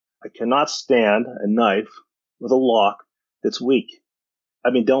I cannot stand a knife with a lock that's weak. I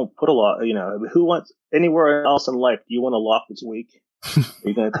mean, don't put a lock, who wants anywhere else in life? Do you want a lock that's weak? Are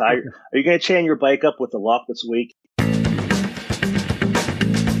you going to chain your bike up with a lock that's weak?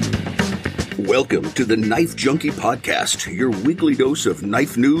 Welcome to the Knife Junkie podcast, your weekly dose of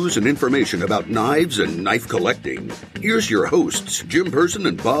knife news and information about knives and knife collecting. Here's your hosts, Jim Person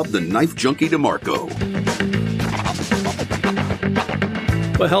and Bob the Knife Junkie DeMarco.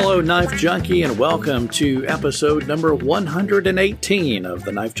 Well, hello, Knife Junkie, and welcome to episode number 118 of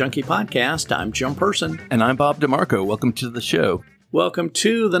the Knife Junkie podcast. I'm Jim Person. And I'm Bob DeMarco. Welcome to the show. Welcome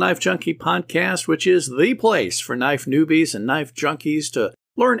to the Knife Junkie podcast, which is the place for knife newbies and knife junkies to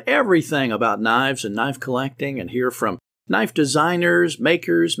learn everything about knives and knife collecting and hear from knife designers,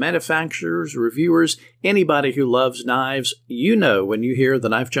 makers, manufacturers, reviewers, anybody who loves knives. You know when you hear the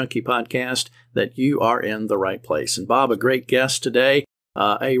Knife Junkie podcast that you are in the right place. And Bob, a great guest today,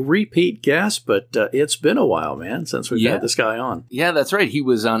 a repeat guest, but it's been a while, man, since we've had this guy on. Yeah, that's right. He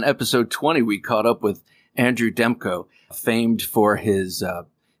was on episode 20. We caught up with Andrew Demko, famed for his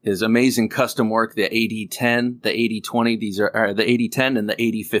amazing custom work, the AD10, the AD20. These are the AD10 and the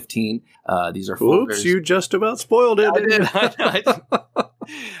AD15. These are folders. Oops, you just about spoiled it. I did.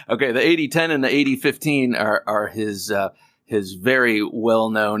 Okay, the AD10 and the AD15 are his very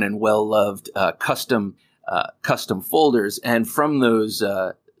well-known and well-loved custom folders. And from those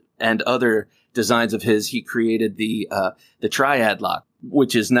and other designs of his, he created the Triad Lock,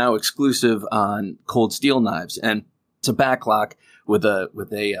 which is now exclusive on cold steel knives. And it's a back lock with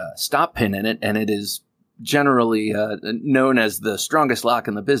a stop pin in it, and it is generally known as the strongest lock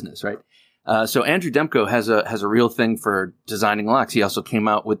in the business, right? So Andrew Demko has a real thing for designing locks. He also came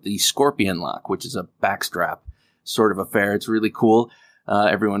out with the Scorpion lock, which is a backstrap sort of affair. It's really cool.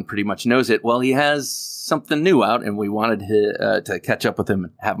 Everyone pretty much knows it. Well, he has something new out, and we wanted to catch up with him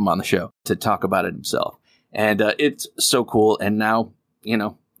and have him on the show to talk about it himself. And it's so cool. And now,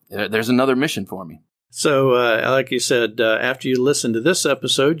 there's another mission for me. So, like you said, after you listen to this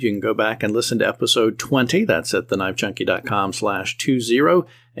episode, you can go back and listen to episode 20. That's at TheKnifeJunkie.com/20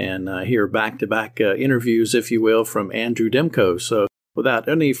 and hear back-to-back interviews, if you will, from Andrew Demko. So, without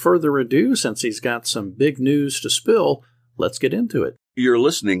any further ado, since he's got some big news to spill, let's get into it. You're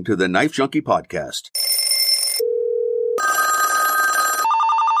listening to the Knife Junkie podcast.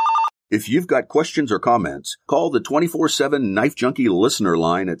 If you've got questions or comments, call the 24/7 Knife Junkie listener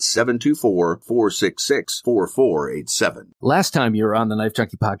line at 724-466-4487. Last time you were on the Knife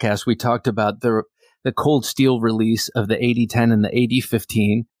Junkie podcast, we talked about the cold steel release of the AD10 and the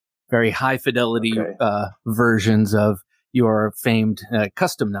AD15, very high fidelity versions of your famed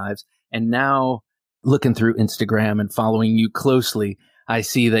custom knives. And now, looking through Instagram and following you closely, I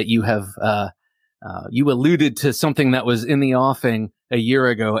see that you have you alluded to something that was in the offing a year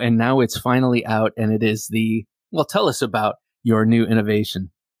ago, and now it's finally out, and it is tell us about your new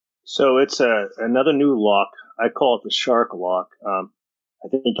innovation. So it's another new lock. I call it the shark lock. I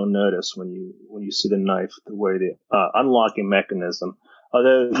think you'll notice when you see the knife, the way the unlocking mechanism.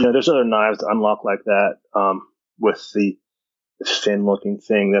 Although, there's other knives that unlock like that with the fin-looking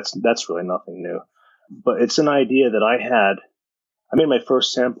thing. That's really nothing new. But it's an idea that I made my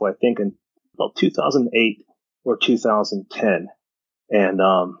first sample, I think, in about 2008 or 2010. And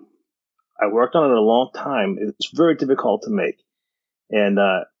I worked on it a long time. It's very difficult to make. And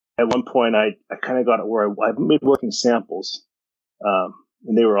at one point, I kind of got it where I made working samples,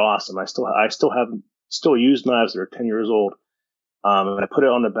 and they were awesome. I still use knives that are 10 years old. And I put it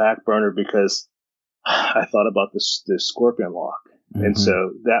on the back burner because I thought about this Scorpion lock. Mm-hmm. And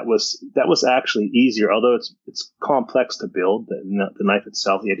so that was actually easier, although it's complex to build. The knife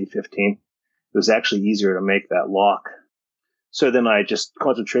itself, the AD15, it was actually easier to make that lock. So then I just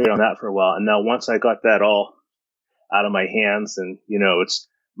concentrated on that for a while. And now once I got that all out of my hands and, it's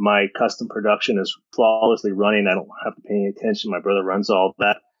my custom production is flawlessly running. I don't have to pay any attention. My brother runs all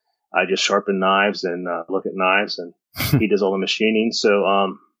that. I just sharpen knives and look at knives, and he does all the machining.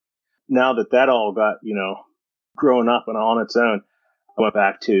 So now that all got, grown up and on its own, I went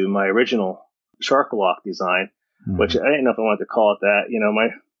back to my original shark lock design, which I didn't know if I wanted to call it that.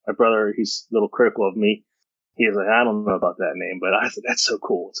 My brother, he's a little critical of me. He was like, I don't know about that name, but I said, that's so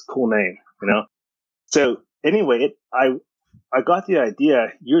cool. It's a cool name, So anyway, I got the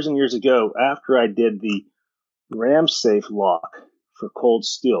idea years and years ago after I did the ram safe lock for cold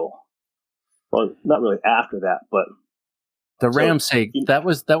steel. Well, not really after that, but the ram safe, that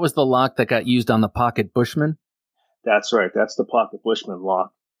was the lock that got used on the Pocket Bushman. That's right. That's the Pocket Bushman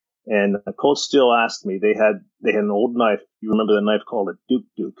lock. And Cold Steel asked me, they had an old knife. You remember the knife called a Duke?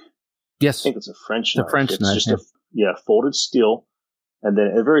 Yes. I think it's a French knife. French knife. It's just folded steel. and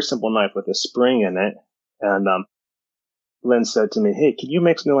then a very simple knife with a spring in it. And Lynn said to me, "Hey, can you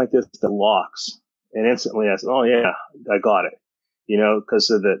make something like this that locks?" And instantly I said, "Oh yeah, I got it." Because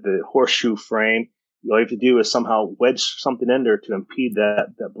of the horseshoe frame, all you have to do is somehow wedge something in there to impede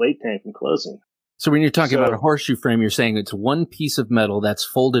that blade tang from closing. So when you're talking about a horseshoe frame, you're saying it's one piece of metal that's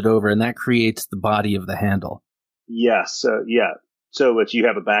folded over, and that creates the body of the handle. Yes. So you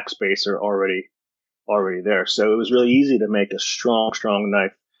have a backspacer already there. So it was really easy to make a strong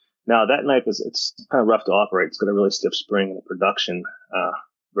knife. Now that knife it's kind of rough to operate. It's got a really stiff spring in the production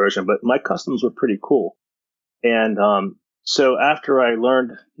version, but my customs were pretty cool. And so after I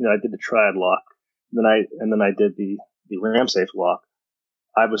learned, I did the Triad Lock, then I did the RAM-safe lock.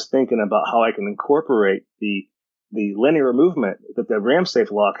 I was thinking about how I can incorporate the linear movement that the RAM-safe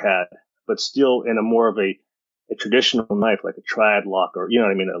lock had, but still in a more of a traditional knife, like a Triad Lock, or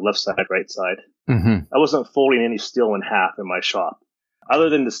a left side, right side. Mm-hmm. I wasn't folding any steel in half in my shop, other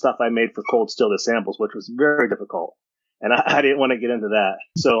than the stuff I made for cold steel to samples, which was very difficult, and I didn't want to get into that.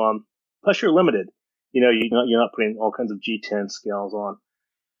 So plus you're limited. You're not putting all kinds of G10 scales on.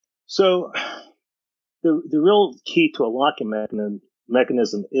 So the real key to a locking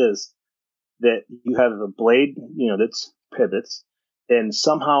mechanism is that you have a blade, that's pivots, and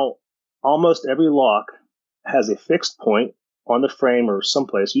somehow almost every lock has a fixed point on the frame or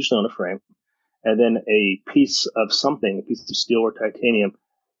someplace, usually on a frame, and then a piece of something, a piece of steel or titanium,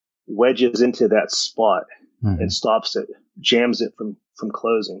 wedges into that spot and stops it, jams it from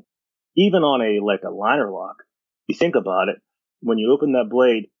closing. Even on a liner lock, you think about it, when you open that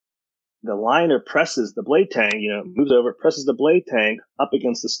blade, the liner presses the blade tang, moves over, presses the blade tang up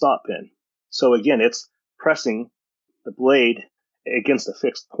against the stop pin. So again, it's pressing the blade against a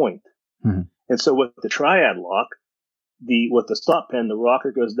fixed point. Mm-hmm. And so with the Triad Lock, with the stop pin, the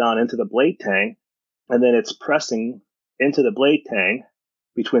rocker goes down into the blade tang, and then it's pressing into the blade tang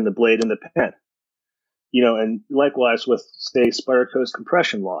between the blade and the pin. And likewise with, say, Spider Coast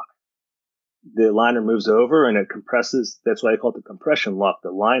compression lock. The liner moves over and it compresses. That's why I call it the compression lock. The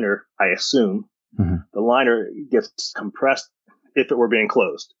liner, I assume, the liner gets compressed if it were being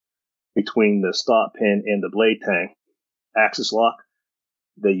closed between the stop pin and the blade tang. Axis lock,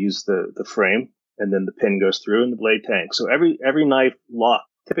 they use the frame, and then the pin goes through and the blade tang. So every knife lock,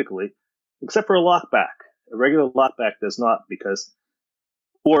 typically, except for a lockback. A regular lockback does not,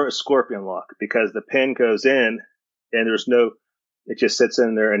 or a scorpion lock, because the pin goes in and it just sits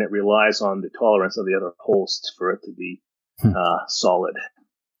in there and it relies on the tolerance of the other holes for it to be solid.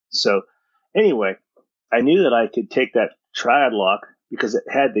 So anyway, I knew that I could take that Triad Lock because it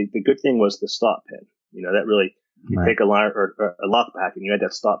had the good thing was the stop pin. That really, you take a line or a lock back and you add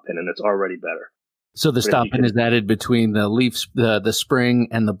that stop pin and it's already better. So the stop pin is added between the leaf, the spring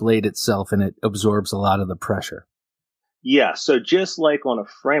and the blade itself, and it absorbs a lot of the pressure. Yeah. So just like on a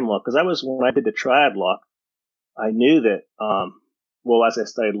frame lock, because when I did the Triad Lock, I knew that, as I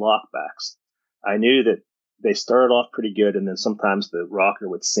studied lockbacks, I knew that they started off pretty good, and then sometimes the rocker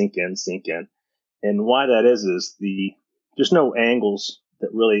would sink in. And why that is there's no angles that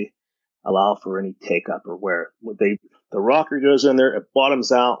really allow for any take up or wear. The rocker goes in there, it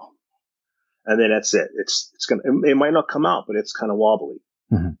bottoms out, and then that's it. It might not come out, but it's kind of wobbly.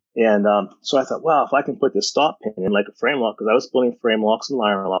 Mm-hmm. And so I thought, wow, if I can put this stop pin in like a frame lock, because I was building frame locks and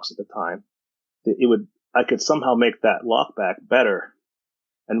liner locks at the time, I could somehow make that lock back better.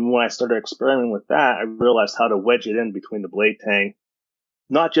 And when I started experimenting with that, I realized how to wedge it in between the blade tang,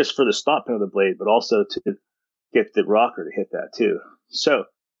 not just for the stop pin of the blade, but also to get the rocker to hit that too. So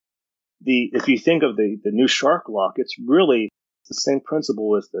if you think of the new Shark Lock, it's really the same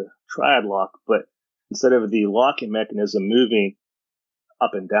principle as the Triad Lock, but instead of the locking mechanism moving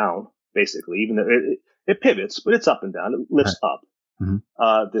up and down, basically, even though it pivots, but it's up and down, it lifts up. Mm-hmm.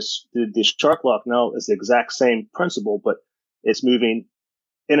 The Shark Lock now is the exact same principle, but it's moving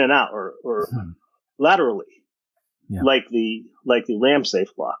in and out or laterally, like the RAM-safe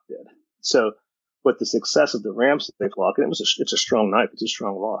lock did. So with the success of the RAM-safe lock, and it's a strong knife, it's a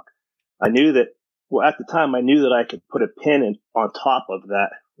strong lock. I knew that, at the time, I knew that I could put a pin on top of that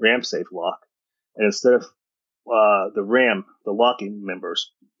RAM-safe lock, and instead of the locking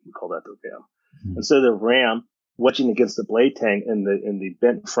members, we call that the RAM. Mm-hmm. Instead of the RAM wedging against the blade tang in the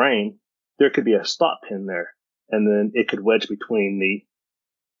bent frame, there could be a stop pin there, and then it could wedge between the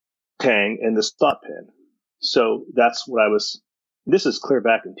tang and the stop pin. So that's what this is clear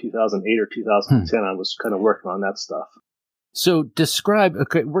back in 2008 or 2010. I was kind of working on that stuff. So describe,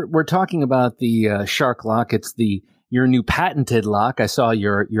 okay, we're talking about the Shark Lock. It's your new patented lock. I saw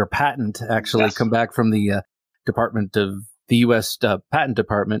your patent actually come back from the U.S. Patent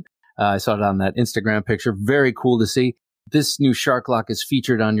Department. I saw it on that Instagram picture. Very cool to see. This new shark lock is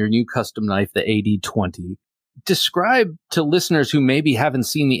featured on your new custom knife, the AD20. Describe to listeners who maybe haven't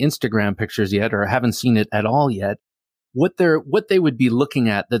seen the Instagram pictures yet or haven't seen it at all yet, what they would be looking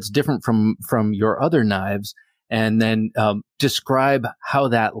at that's different from your other knives, and then describe how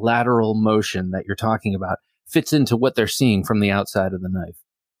that lateral motion that you're talking about fits into what they're seeing from the outside of the knife.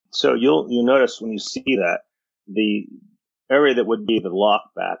 So you'll notice when you see that, the area that would be the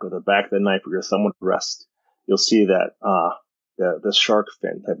lock back or the back of the knife where your thumb would rest, you'll see that the shark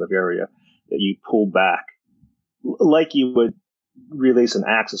fin type of area that you pull back, like you would release an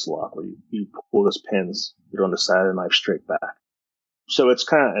axis lock where you pull those pins that are on the side of the knife straight back. So it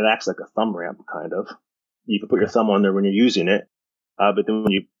acts like a thumb ramp, kind of. You can put your thumb on there when you're using it, but then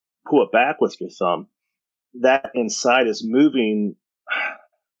when you pull it back with your thumb, that inside is moving.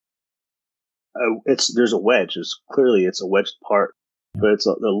 There's a wedge. It's a wedged part, but it's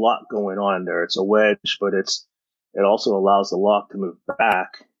a lot going on there. It's a wedge, but it also allows the lock to move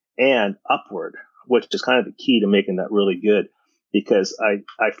back and upward, which is kind of the key to making that really good. Because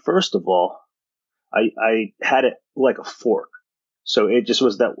I first of all, I had it like a fork. So it just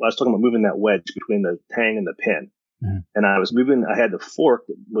was that, I was talking about moving that wedge between the tang and the pin. Mm-hmm. And I had the fork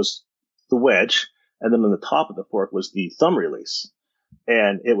that was the wedge, and then on the top of the fork was the thumb release.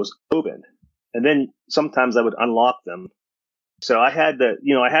 And it was open. And then sometimes I would unlock them. So I had I'm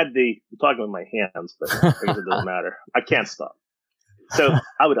talking with my hands, but I guess it doesn't matter. I can't stop. So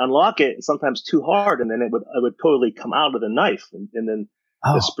I would unlock it sometimes too hard, and then it would totally come out of the knife, and then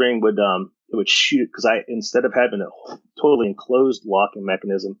the spring would shoot, because instead of having a totally enclosed locking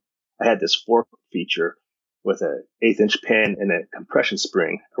mechanism, I had this fork feature with an 1/8" pin and a compression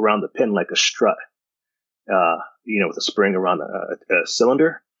spring around the pin like a strut, with a spring around a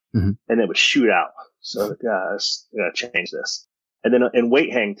cylinder, mm-hmm. and it would shoot out. So I gotta change this. And then in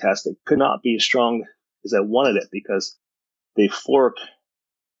weight hang test, it could not be as strong as I wanted it because the fork,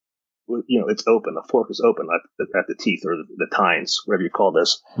 it's open. The fork is open at the teeth or the tines, whatever you call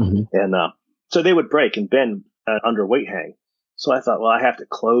this. Mm-hmm. And so they would break and bend under weight hang. So I thought, well, I have to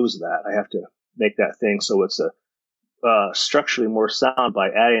close that. I have to make that thing so it's structurally more sound by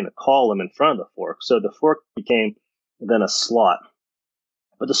adding a column in front of the fork. So the fork became then a slot.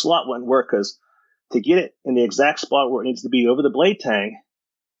 But the slot wouldn't work because to get it in the exact spot where it needs to be over the blade tang,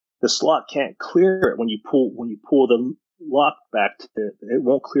 the slot can't clear it when you pull the lock back it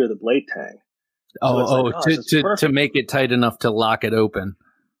won't clear the blade tang. To make it tight enough to lock it open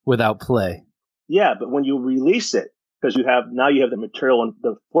without play. Yeah, but when you release it, because you have the material, and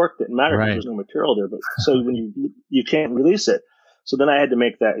the fork didn't matter because there's no material there, but so when you can't release it. So then I had to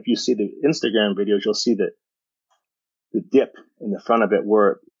make that. If you see the Instagram videos, you'll see that the dip in the front of it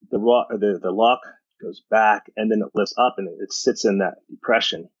where the lock goes back and then it lifts up and it sits in that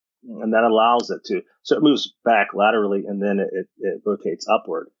depression. And that allows it so it moves back laterally and then it rotates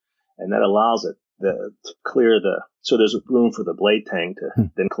upward. And that allows it to clear so there's room for the blade tang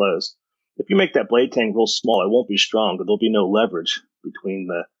to then close. If you make that blade tang real small, it won't be strong, but there'll be no leverage between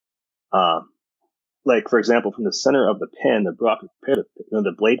like for example, from the center of the pin, the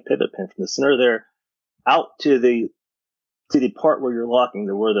blade pivot pin, from the center there out to the part where you're locking,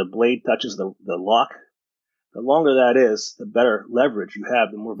 where the blade touches the lock. The longer that is, the better leverage you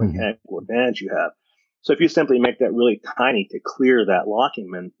have, the more mechanical advantage you have. So if you simply make that really tiny to clear that locking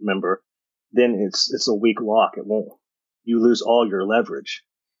member, then it's a weak lock. You lose all your leverage.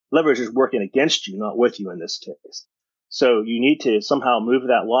 Leverage is working against you, not with you in this case. So you need to somehow move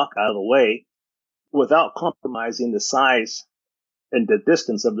that lock out of the way without compromising the size and the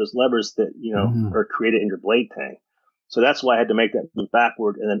distance of those levers that, are created in your blade tang. So that's why I had to make that move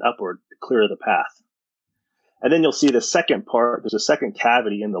backward and then upward to clear the path. And then you'll see the second part. There's a second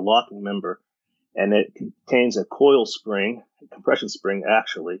cavity in the locking member, and it contains a coil spring, a compression spring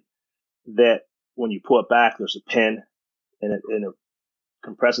actually, that when you pull it back, there's a pin, and it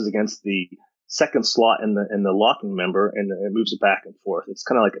compresses against the second slot in the locking member, and it moves it back and forth. It's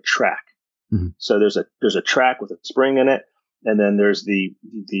kind of like a track. Mm-hmm. So there's a track with a spring in it, and then there's the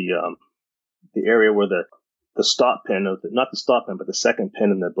area where the stop pin, not the stop pin, but the second pin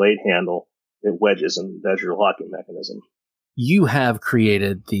in the blade handle, it wedges, and that's your locking mechanism. You have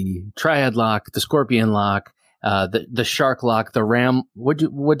created the Triad Lock, the Scorpion Lock, the Shark Lock, the Ram. What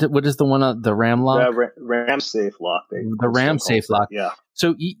is the one? The Ram Lock. The Ram Safe Lock. The Ram Safe Lock. Yeah.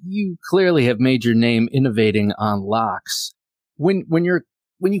 So you clearly have made your name innovating on locks. When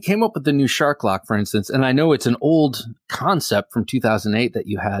you came up with the new Shark Lock, for instance, and I know it's an old concept from 2008 that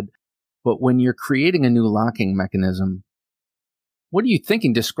you had, but when you're creating a new locking mechanism, what are you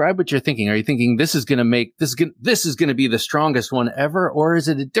thinking? Describe what you're thinking. Are you thinking this is going to be the strongest one ever, or is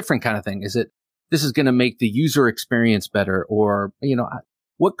it a different kind of thing? Is it this is going to make the user experience better, or, you know,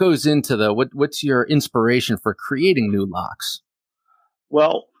 what goes into what's your inspiration for creating new locks?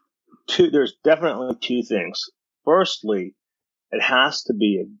 Well, there's definitely two things. Firstly, it has to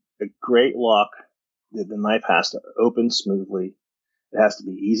be a great lock that the knife has to open smoothly. It has to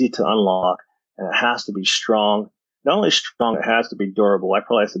be easy to unlock, and it has to be strong. Not only strong, it has to be durable. I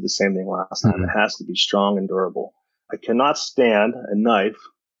probably said the same thing last time. It has to be strong and durable. I cannot stand a knife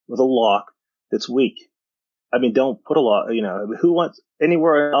with a lock that's weak. I mean, don't put a lock, you know, who wants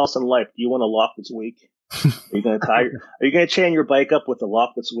anywhere else in life? Do you want a lock that's weak? Are you going to chain your bike up with a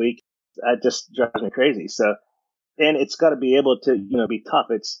lock that's weak? That just drives me crazy. So, and it's got to be able to, you know, be tough.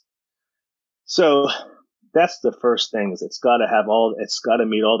 So that's the first thing, is it's got to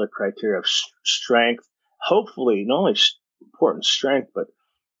meet all the criteria of strength. Hopefully, not only important strength, but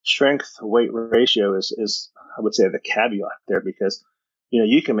strength to weight ratio is, I would say, the caveat there, because, you know,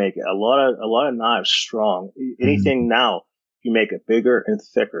 you can make a lot of knives strong. Anything now, you make it bigger and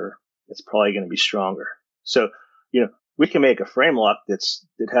thicker, it's probably going to be stronger. So, you know, we can make a frame lock that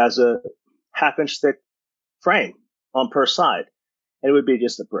has a half-inch thick frame on per side, and it would be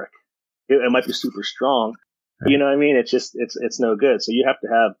just a brick. It might be super strong, but you know what I mean? It's no good. So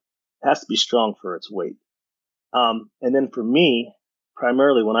it has to be strong for its weight. And then for me,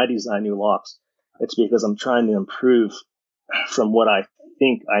 primarily when I design new locks, it's because I'm trying to improve from what I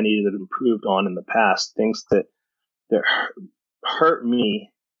think I needed it improved on in the past, things that hurt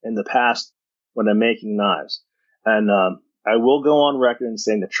me in the past when I'm making knives. And I will go on record in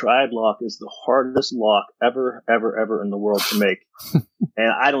saying the Triad Lock is the hardest lock ever in the world to make. And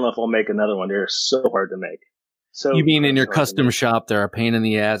I don't know if I'll make another one. They're so hard to make. So you mean in your custom shop, they're a pain in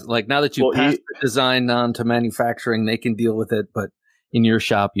the ass? Like, now that you've passed the design on to manufacturing, they can deal with it. But in your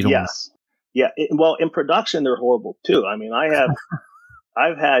shop, you don't. Yes. Yeah. Well, in production, they're horrible too. I mean,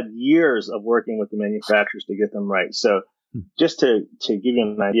 I've had years of working with the manufacturers to get them right. So just to give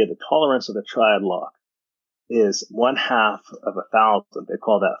you an idea, the tolerance of the Triad Lock is 1/2 of 1,000. They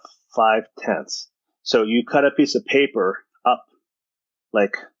call that 5/10. So you cut a piece of paper up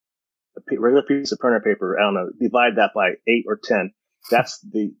like a regular piece of printer paper. I don't know, divide that by 8 or 10. That's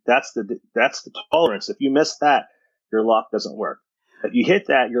the tolerance. If you miss that, your lock doesn't work. If you hit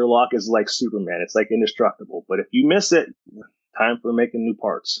that, your lock is like Superman. It's like indestructible. But if you miss it, time for making new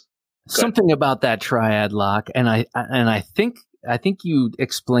parts. Something about that Triad Lock, and I think you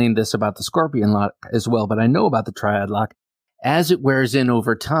explained this about the Scorpion Lock as well, but I know about the Triad Lock. As it wears in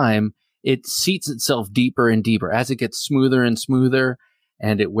over time, it seats itself deeper and deeper. As it gets smoother and smoother,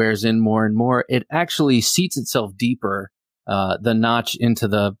 and it wears in more and more, it actually seats itself deeper, the notch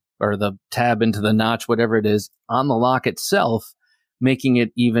or the tab into the notch, whatever it is, on the lock itself, making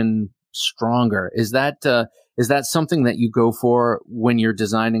it even stronger. Is that something that you go for when you're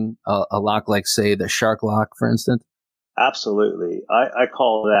designing a lock, like, say, the Shark Lock, for instance? Absolutely. I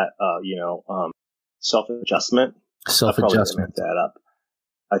call that, self-adjustment. Self-adjustment. I that up.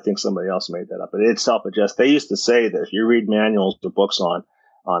 I think somebody else made that up, but it's self-adjust. They used to say that if you read manuals or books on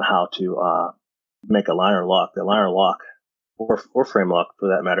how to make a liner lock, the liner lock or frame lock for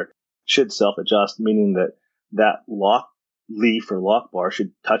that matter should self-adjust, meaning that lock leaf or lock bar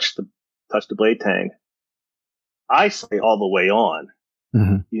should touch the blade tang. I say all the way on,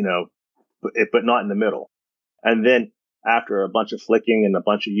 you know, but not in the middle. And then after a bunch of flicking and a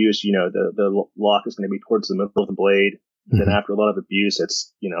bunch of use, you know, the lock is going to be towards the middle of the blade. Then after a lot of abuse,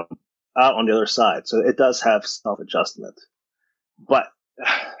 it's, you know, out on the other side. So it does have self-adjustment, but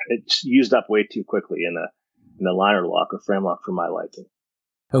it's used up way too quickly in a liner lock or frame lock for my liking.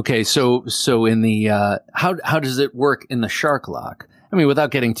 Okay, so in the how does it work in the Shark Lock? I mean,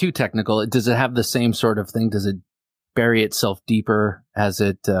 without getting too technical, does it have the same sort of thing? Does it bury itself deeper as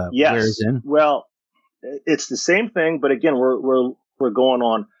it wears in? Well, it's the same thing, but again, we're going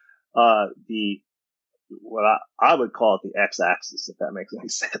on what I would call it the x-axis, if that makes any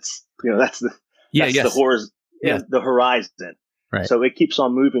sense. You know, that's the horizon. Right. So it keeps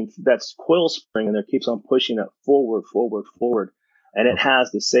on moving. That's coil spring, and it keeps on pushing it forward. And it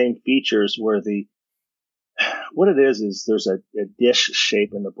has the same features where what it is there's a dish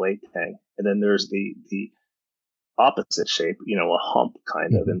shape in the blade tang, and then there's the opposite shape, you know, a hump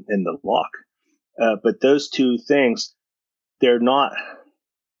kind of in the lock. But those two things, they're not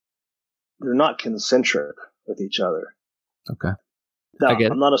concentric with each other. Okay. Now,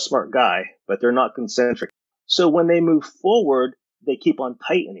 I'm not a smart guy, but they're not concentric. So when they move forward, they keep on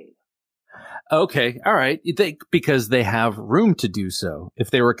tightening. Okay. All right. Because they have room to do so.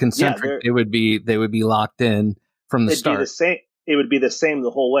 If they were concentric, they would be locked in from the start. It would be the same the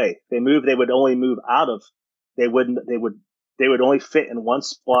whole way. They would only move out of, they would only fit in one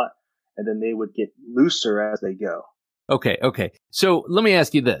spot, and then they would get looser as they go. Okay. So let me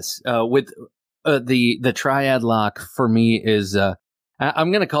ask you this: with the Triad Lock, for me is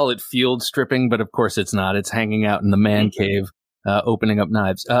I'm going to call it field stripping, but of course it's not. It's hanging out in the man cave, opening up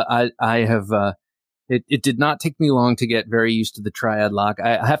knives. I have. It did not take me long to get very used to the Triad Lock.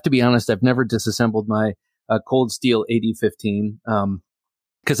 I have to be honest; I've never disassembled my Cold Steel AD20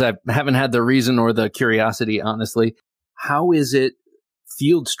 because I haven't had the reason or the curiosity, honestly. How is it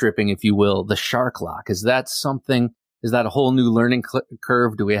field stripping, if you will, the Shark Lock? Is that something? Is that a whole new learning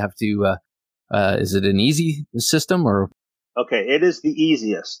curve? Do we have to? Is it an easy system or? Okay, it is the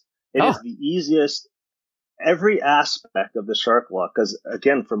easiest. It is the easiest. Every aspect of the Shark Lock, because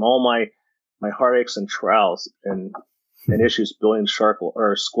again, from all my heartaches and trials and issues building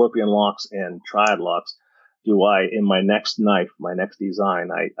Scorpion locks and Triad locks, in my next knife, my next design,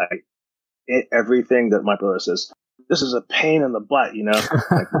 everything that my brother says, this is a pain in the butt,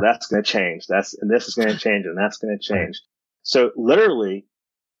 like that's going to change. And this is going to change, and that's going to change. So literally,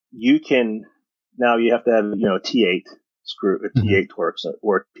 you have to have, a T8 screw, a T8 Torx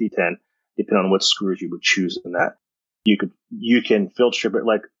or T10, depending on what screws you would choose in that. You can field strip it.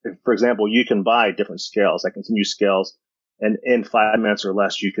 Like, for example, you can buy different scales. I can send you scales, and in 5 minutes or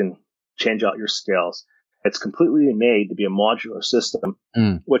less, you can change out your scales. It's completely made to be a modular system,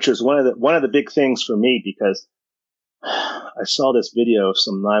 which is one of the big things for me, because I saw this video of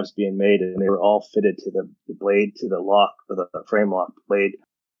some knives being made, and they were all fitted to the blade, to the lock, or the frame lock blade.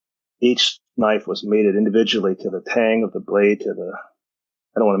 Each knife was mated individually to the tang of the blade,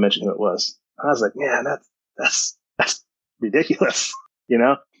 I don't want to mention who it was. I was like, man, that's ridiculous.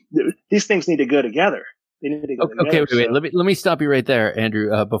 These things need to go together. They need to go together. Okay, wait. Let me stop you right there,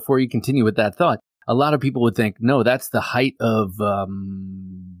 Andrew. Before you continue with that thought, a lot of people would think, no, that's the height of,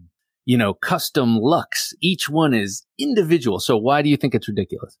 custom lucks. Each one is individual. So why do you think it's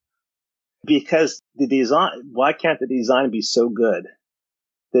ridiculous? Because why can't the design be so good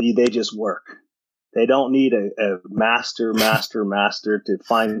that they just work? They don't need a master to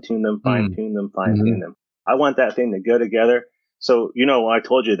fine tune them. I want that thing to go together. So, when I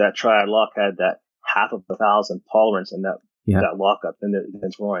told you that Triad Lock had that 1,000 tolerance in that lockup in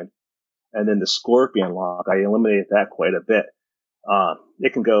its groin. And then the Scorpion Lock, I eliminated that quite a bit. You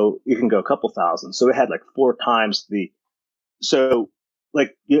can go a couple thousand. So it had like 4 times it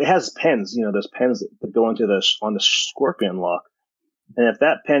has pens, those pens that go on the Scorpion Lock. And if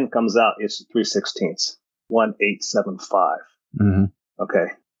that pen comes out, it's 3/16, 1875. Mm-hmm.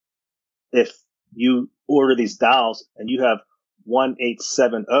 Okay. If you order these dowels and you have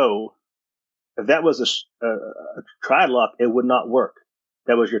 1870, if that was a Triad Lock, it would not work.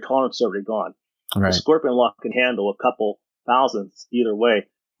 That was your tolerance already gone. Right. The Scorpion Lock can handle a couple thousandths either way.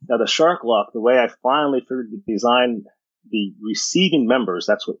 Now the Shark Lock, the way I finally figured to design the receiving members,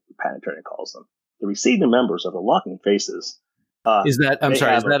 that's what the patent attorney calls them. The receiving members of the locking faces. Is that on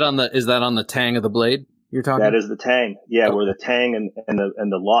the tang of the blade you're talking? That is the tang. Yeah, where the tang and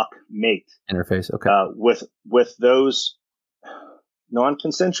the lock mate. Interface. Okay. With those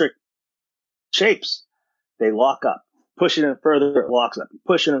non-concentric shapes, they lock up. Push it in further, it locks up.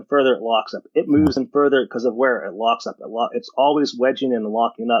 Push it in further, it locks up. It moves in further because of where it locks up. It's always wedging and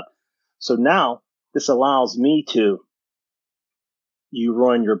locking up. So now this allows me you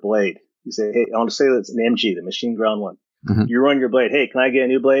run your blade. You say, hey, I want to say that it's an MG, the machine ground one. Mm-hmm. You run your blade. Hey, can I get a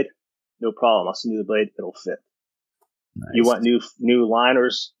new blade? No problem. I'll send you the blade. It'll fit. Nice. You want new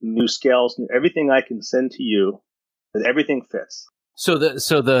liners, new scales, everything I can send to you. Everything fits. So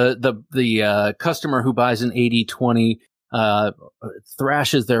the customer who buys an AD20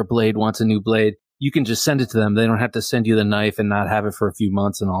 thrashes their blade, wants a new blade. You can just send it to them. They don't have to send you the knife and not have it for a few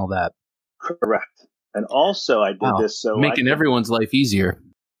months and all that. Correct. And also, I did this so making everyone's life easier.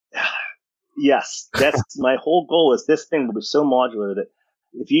 Yes, that's my whole goal. Is this thing will be so modular that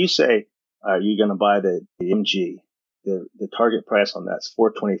if you say, "Are you going to buy the MG?" The target price on that's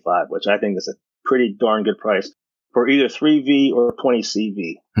 $425, which I think is a pretty darn good price for either 3V or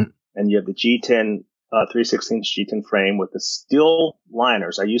 20CV. And you have the G10 3/16 G10 frame with the steel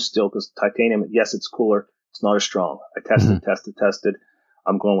liners. I use steel because titanium, yes, it's cooler. It's not as strong. I tested.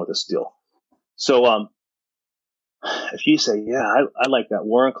 I'm going with the steel. So, if you say, yeah, I like that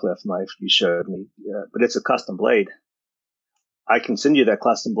Warrenclyffe knife you showed me, but it's a custom blade, I can send you that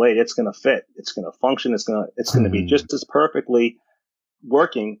custom blade. It's going to fit. It's going to function. It's going to be just as perfectly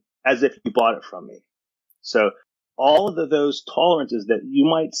working as if you bought it from me. So all of those tolerances that you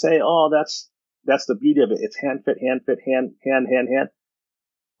might say, oh, that's the beauty of it. It's hand fit.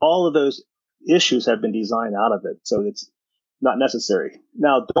 All of those issues have been designed out of it. So it's not necessary.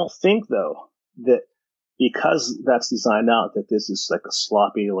 Now, don't think though that because that's designed out that this is like a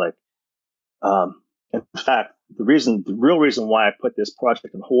sloppy, like In fact, the real reason why I put this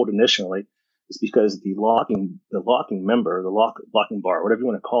project on hold initially is because the locking member, the locking bar, whatever you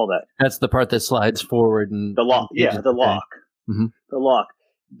want to call that. That's the part that slides forward and the lock. Yeah, the lock. Mm-hmm. The lock.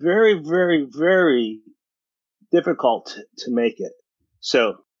 Very, very, very difficult to make it.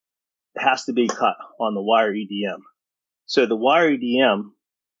 So it has to be cut on the wire EDM. So the wire EDM,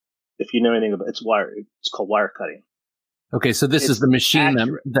 if you know anything about it's called wire cutting. Okay, so this is the machine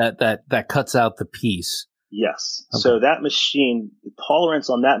that cuts out the piece. Yes. Okay. So that machine, the tolerance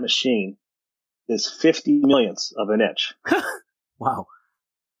on that machine is 50 millionths of an inch. Wow.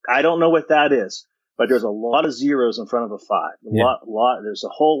 I don't know what that is, but there's a lot of zeros in front of a 5. There's a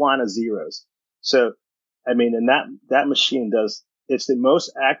whole line of zeros. So, I mean, and that machine it's the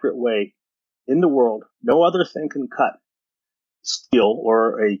most accurate way in the world. No other thing can cut steel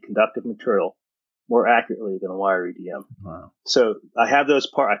or a conductive material more accurately than a wire EDM. Wow. So I have those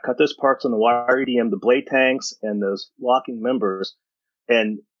I cut those parts on the wire EDM, the blade tanks and those locking members.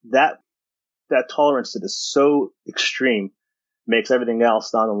 And that tolerance that is so extreme makes everything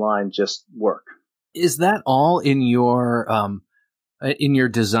else down the line just work. Is that all in your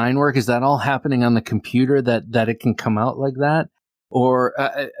design work? Is that all happening on the computer that it can come out like that? Or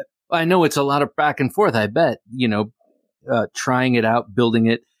I know it's a lot of back and forth, I bet, trying it out, building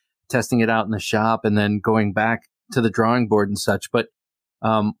it, testing it out in the shop, and then going back to the drawing board and such. But,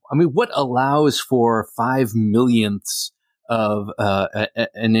 what allows for 5 millionths of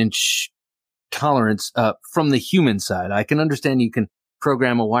an inch tolerance from the human side? I can understand you can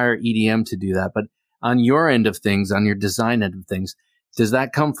program a wire EDM to do that, but on your end of things, on your design end of things, does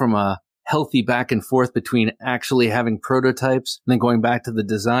that come from a healthy back and forth between actually having prototypes and then going back to the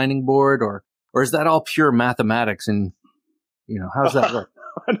designing board, or is that all pure mathematics? And how does that work?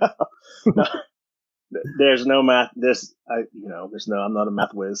 No. There's no math. I'm not a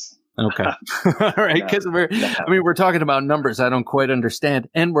math whiz. Okay. All right. Because we're talking about numbers I don't quite understand.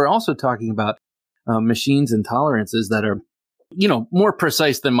 And we're also talking about machines and tolerances that are, more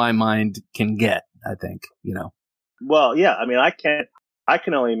precise than my mind can get, I think, Well, yeah. I mean, I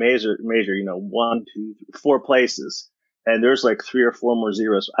can only measure, 1, 2, 3, 4 places. And there's like 3 or 4 more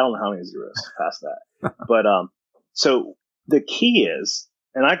zeros. I don't know how many zeros past that. But, so the key is,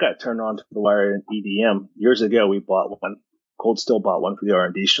 and I got turned on to the wire and EDM years ago. We bought one. Cold Steel bought one for the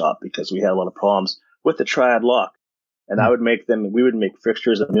R&D shop because we had a lot of problems with the Triad Lock. And I would make them, we would make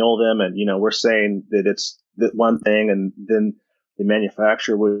fixtures and mill them. And, we're saying that it's that one thing. And then the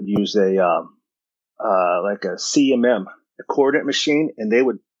manufacturer would use like a CMM, a coordinate machine, and they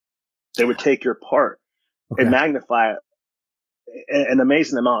would take your part and magnify it an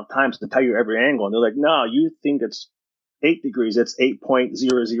amazing amount of times to tell you every angle. And they're like, no, you think it's 8 degrees, it's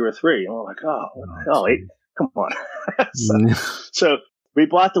 8.003. And we're like, oh, what the hell, 8? Come on. So we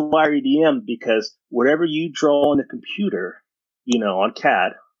bought the wire EDM because whatever you draw on the computer, on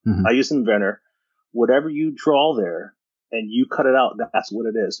CAD, I use Inventor, whatever you draw there and you cut it out, that's what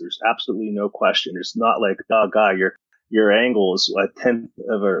it is. There's absolutely no question. It's not like, oh, God, your angle is a 10th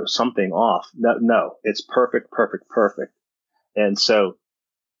of or something off. No, it's perfect. And so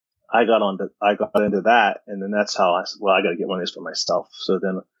I got into that, and then that's how I said, well, I got to get one of these for myself. So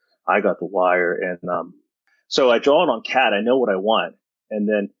then I got the wire, and so I draw it on CAD. I know what I want, and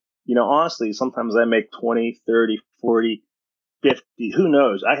then honestly, sometimes I make 20, 30, 40, 50. Who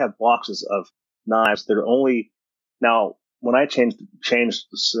knows? I have boxes of knives that are only now. When I changed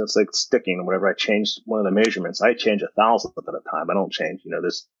since like sticking or whatever, I changed one of the measurements. I change 1,000th at a time. I don't change.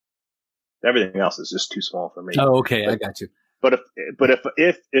 This everything else is just too small for me. Oh, okay, I got you. But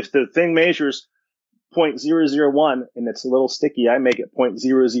if the thing measures 0.001 and it's a little sticky, I make it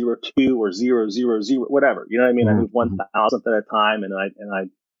 0.002 or 0.000, whatever. You know what I mean? I move 1,000th at a time, and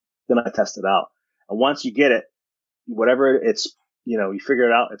I test it out. And once you get it, whatever it's, you figure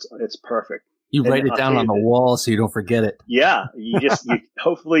it out. It's perfect. You write it down on the wall so you don't forget it. Yeah,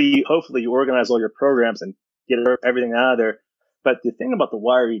 hopefully you organize all your programs and get everything out of there. But the thing about the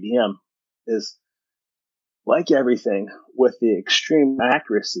wire EDM is, like everything, with the extreme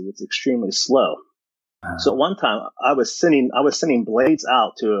accuracy, it's extremely slow. So at one time, I was sending blades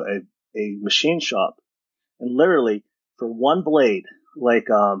out to a machine shop, and literally for one blade, like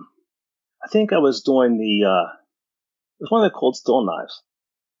I think I was doing it was one of the Cold Steel knives,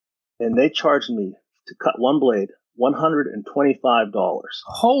 and they charged me to cut one blade $125.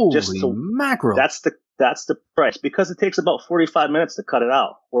 Holy mackerel! That's the price, because it takes about 45 minutes to cut it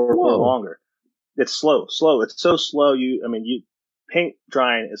out, or longer. It's slow. It's so slow. Paint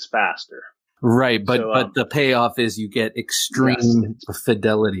drying is faster. Right, but the payoff is you get extreme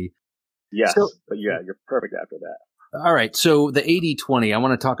fidelity. Yes, but yeah, you're perfect after that. All right. So the AD20, I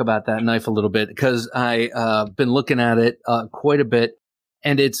want to talk about that knife a little bit because I've been looking at it quite a bit,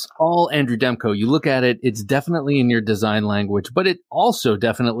 and it's all Andrew Demko. You look at it, it's definitely in your design language, but it also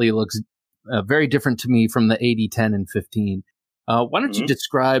definitely looks very different to me from the AD10 and 15. Why don't you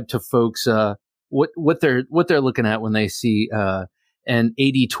describe to folks what they're looking at when they see an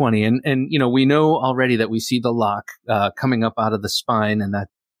AD20? And we know already that we see the lock coming up out of the spine,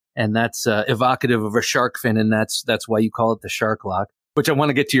 and that's evocative of a shark fin, and that's why you call it the shark lock, which I want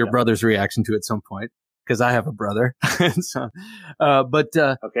to get to your brother's reaction to at some point, because I have a brother. So,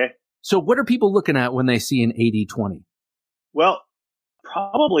 okay. So what are people looking at when they see an AD20? Well,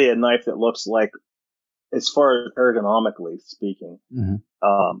 probably a knife that looks like, as far as ergonomically speaking,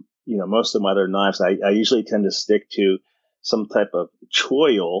 most of my other knives, I usually tend to stick to some type of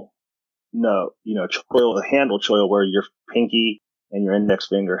choil, handle choil where your pinky and your index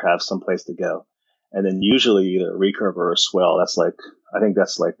finger have some place to go. And then usually either a recurve or a swell. I think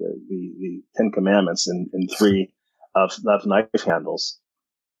that's like the 10 commandments in 3 of knife handles.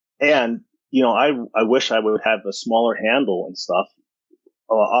 And, I wish I would have a smaller handle and stuff.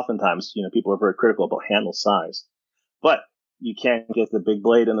 Oftentimes, people are very critical about handle size, but you can't get the big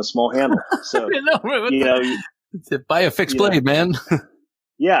blade in a small handle. So, buy a fixed blade, man.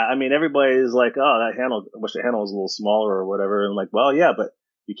 Yeah, I mean, everybody is like, "Oh, that handle. I wish the handle was a little smaller or whatever." And I'm like, well, yeah, but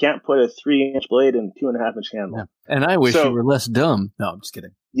you can't put a 3-inch blade in a 2.5-inch handle. Yeah. And I wish you were less dumb. No, I'm just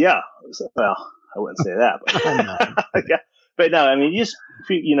kidding. Yeah, well, I wouldn't say that, but yeah, but no, I mean,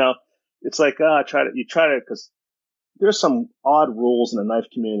 it's like try to because there's some odd rules in the knife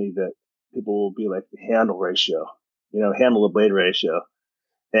community that people will be like the handle ratio, handle to blade ratio,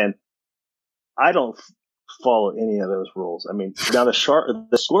 and I don't follow any of those rules. I mean, now the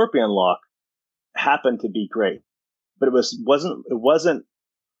Scorpion lock happened to be great, but it wasn't.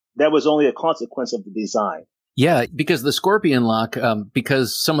 That was only a consequence of the design. Yeah, because the Scorpion lock,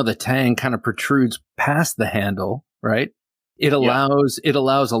 because some of the tang kind of protrudes past the handle, right? It allows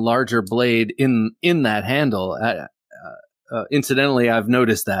a larger blade in that handle. Incidentally, I've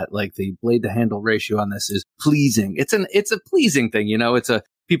noticed that like the blade to handle ratio on this is pleasing. It's a pleasing thing,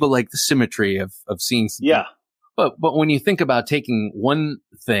 people like the symmetry of seeing something. Yeah. But when you think about taking one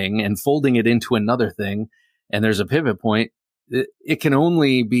thing and folding it into another thing, and there's a pivot point, it can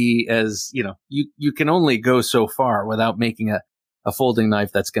only be you can only go so far without making a folding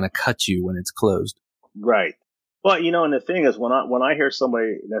knife that's going to cut you when it's closed. Right. Well, and the thing is, when I hear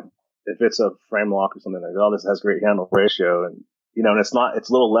somebody, if it's a frame lock or something like, oh, this has great handle ratio, and and it's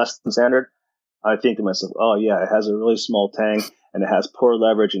a little less than standard, I think to myself, oh yeah, it has a really small tang and it has poor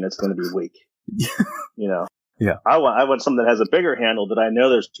leverage and it's going to be weak. Yeah. I want something that has a bigger handle that I know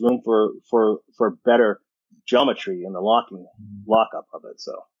there's room for better geometry in the lockup of it.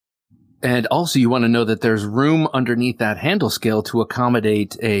 So. And also you want to know that there's room underneath that handle scale to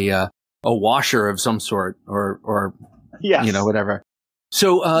accommodate a washer of some sort or yes. Whatever.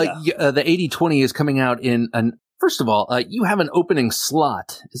 So, the AD20 is coming out in first of all, you have an opening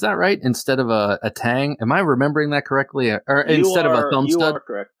slot. Is that right? Instead of a tang? Am I remembering that correctly? Or instead of a thumb stud? You are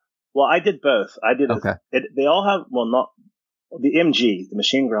correct. Well, I did both. Okay. They all have, not the MG, the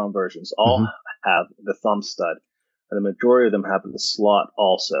machine ground versions all have the thumb stud, and the majority of them have the slot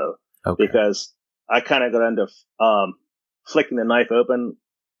also. Okay. Because I kind of got into, flicking the knife open.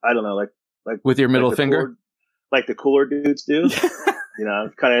 I don't know, like with your middle finger, like the cooler dudes do.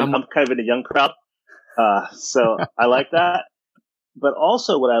 I'm kind of in a young crowd. So I like that. But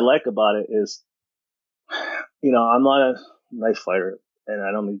also what I like about it is, I'm not a knife fighter, and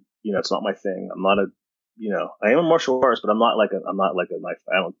I don't, it's not my thing. I'm not I am a martial artist, but I'm not like a knife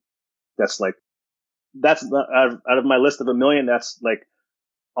fighter. That's out of my list of 1 million, that's like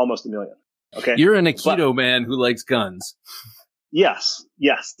almost 1 million. Okay. You're an Aikido man who likes guns. Yes,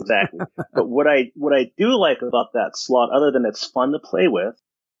 exactly. But what I do like about that slot, other than it's fun to play with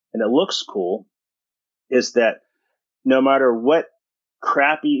and it looks cool, is that no matter what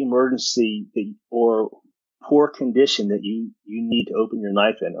crappy emergency or poor condition that you need to open your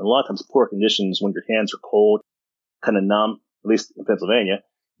knife in, and a lot of times poor conditions when your hands are cold, kind of numb, at least in Pennsylvania,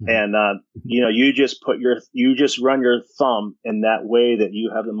 and you just run your thumb in that way that you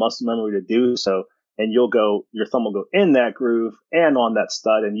have the muscle memory to do so. And your thumb will go in that groove and on that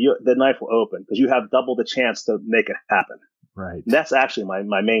stud, and the knife will open because you have double the chance to make it happen. Right. And that's actually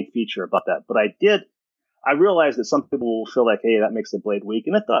my main feature about that. But I realized that some people will feel like, hey, that makes the blade weak,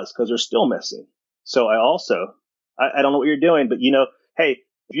 and it does because they're still missing. So I don't know what you're doing, but hey,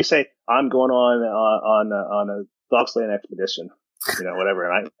 if you say I'm going on a dog slaying expedition,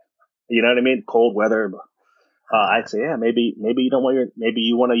 whatever, and you know what I mean, cold weather. I'd say, yeah, maybe you don't want maybe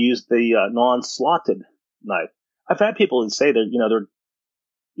you want to use the non-slotted knife. I've had people say that,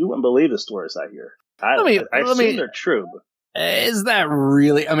 you wouldn't believe the stories I hear. I assume they're true. But is that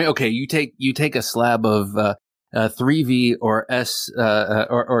really? I mean, okay, you take a slab of 3V or S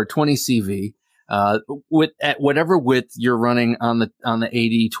or 20 CV with at whatever width you're running on the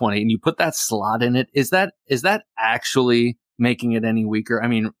AD20, and you put that slot in it. Is that actually making it any weaker? I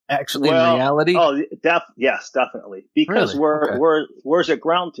mean, actually, in reality, yes, definitely. Because really? where's it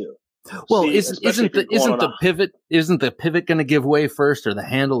ground to? Well, isn't the pivot going to give way first, or the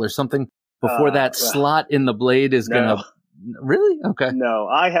handle, or something before that slot in the blade is going to? Really? Okay. No,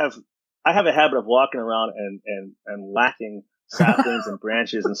 I have a habit of walking around and lacking saplings and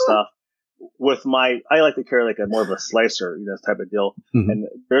branches and stuff with I like to carry like more of a slicer, type of deal. Mm-hmm. And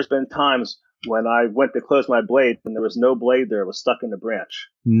there's been times when I went to close my blade and there was no blade there, it was stuck in the branch.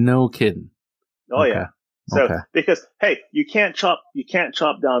 No kidding. Oh, okay. Yeah. So, because, hey, you can't chop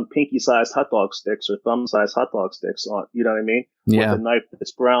down pinky-sized hot dog sticks or thumb-sized hot dog sticks on, you know what I mean? Yeah. With a knife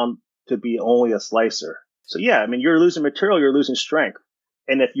that's brown to be only a slicer. So, yeah, I mean, you're losing material, you're losing strength.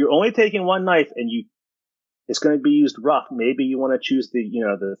 And if you're only taking one knife and it's going to be used rough, maybe you want to choose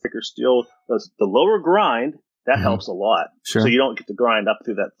the thicker steel, the lower grind. That helps a lot. Sure. So you don't get to grind up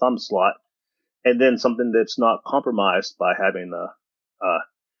through that thumb slot. And then something that's not compromised by having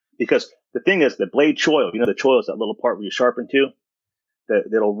because the thing is the blade choil, the choil is that little part where you sharpen to,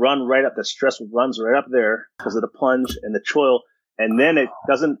 that'll run right up, the stress runs right up there because of the plunge and the choil. And then it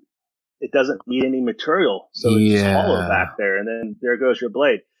doesn't need any material. So it's just hollow back there. And then there goes your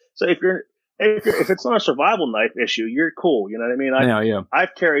blade. So if it's not a survival knife issue, you're cool. You know what I mean?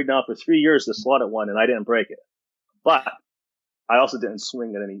 I've carried now for 3 years the slotted one and I didn't break it, but I also didn't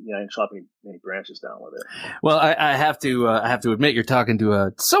swing at any, I didn't chop any branches down with it. Well, I have to admit you're talking to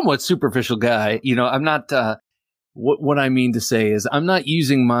a somewhat superficial guy. I'm not, what I mean to say is I'm not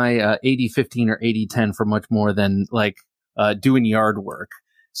using my AD15 or AD10 for much more than like doing yard work.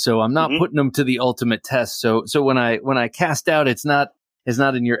 So I'm not putting them to the ultimate test. So when I cast out, it's not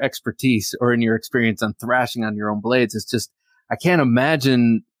in your expertise or in your experience on thrashing on your own blades. It's just, I can't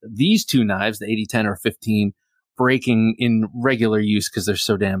imagine these two knives, the AD10 or 15, breaking in regular use because they're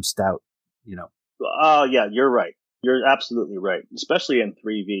so damn stout, Oh, yeah, you're right. You're absolutely right, especially in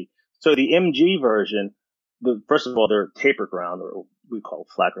 3V. So the MG version, first of all, they're taper ground, or we call it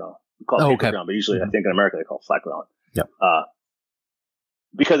flat ground. We call it taper ground, but usually I think in America they call it flat ground. Yep.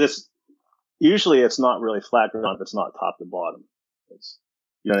 Because it's not really flat ground if it's not top to bottom.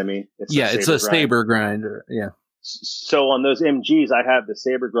 You know what I mean? It's a saber grind. So on those MGs, I have the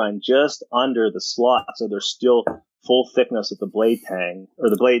saber grind just under the slot, so there's still full thickness of the blade tang,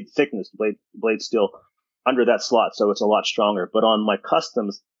 or the blade thickness, the blade still under that slot, so it's a lot stronger. But on my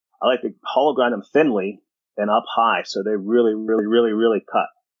customs, I like to hollow grind them thinly and up high, so they really, really, really, really cut.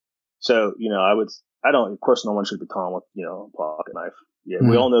 So, of course, no one should be calling with, a pocket knife. Yeah,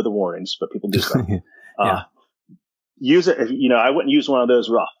 we all know the warnings, but people do stuff. Use it, I wouldn't use one of those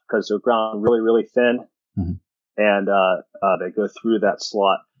rough because they're ground really, really thin. Mm-hmm. And they go through that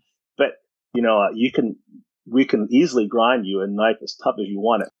slot. But we can easily grind you a knife as tough as you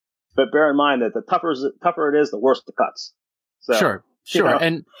want it. But bear in mind that the tougher it is, the worse the cuts. So, sure.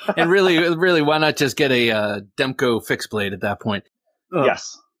 And really, why not just get a Demko fixed blade at that point?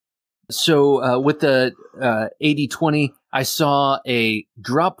 Yes. So with the AD20, I saw a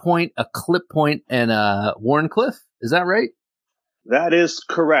drop point, a clip point, and a Wharncliffe. Is that right? That is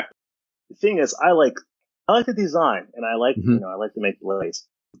correct. The thing is, I like the design, and I like I like to make blades.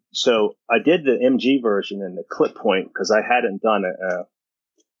 So I did the MG version and the clip point because I hadn't done a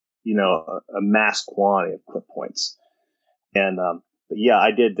mass quantity of clip points. And but yeah,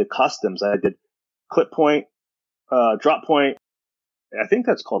 I did the customs. I did clip point, drop point. I think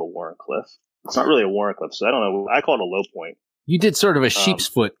that's called a Wharncliffe. It's not really a Wharncliffe, so I don't know. I call it a low point. You did sort of a sheep's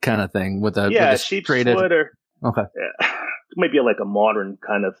foot kind of thing with a sheep's foot, or maybe like a modern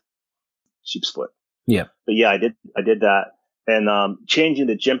kind of sheep's foot. Yeah, but yeah, I did that, and changing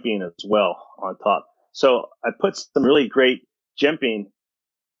the jimping as well on top. So I put some really great jimping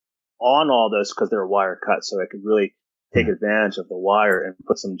on all those because they're wire cut, so I could really take advantage of the wire and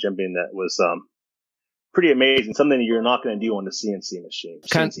put some jimping that was pretty amazing. Something you're not going to do on the CNC machine,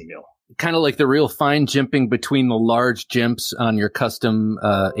 CNC mill. Kind of like the real fine jimping between the large jimps on your custom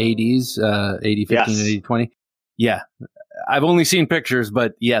ADs, AD15 and AD20. Yeah. I've only seen pictures,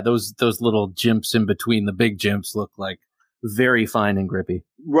 but yeah, those little jimps in between the big jimps look like very fine and grippy.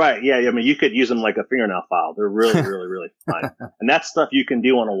 Right. Yeah. I mean, you could use them like a fingernail file. They're really, really, really fine. And that's stuff you can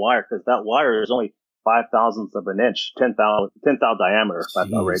do on a wire because that wire is only 0.005 of an inch, 10 thou diameter, 5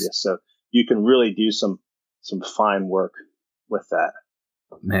 thou radius. So you can really do some fine work with that.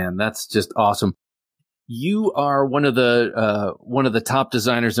 Man, that's just awesome. you are one of the top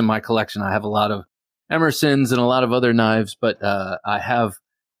designers in my collection. I have a lot of Emerson's and a lot of other knives, but I have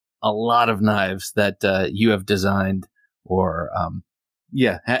a lot of knives that you have designed or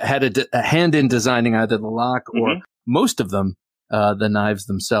had a hand in designing either the lock or most of them, the knives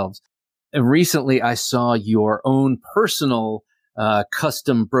themselves. And recently I saw your own personal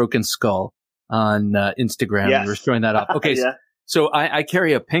custom broken skull on Instagram. Yes. You were showing that off. Okay. Yeah. So I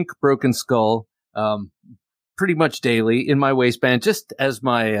carry a pink broken skull pretty much daily in my waistband, just as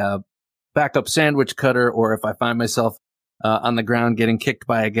my backup sandwich cutter, or if I find myself on the ground getting kicked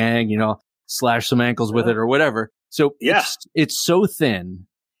by a gang, slash some ankles with it or whatever. So it's so thin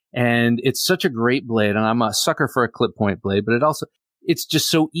and it's such a great blade. And I'm a sucker for a clip point blade, but it's just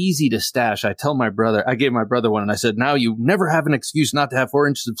so easy to stash. I gave my brother one and I said, now you never have an excuse not to have 4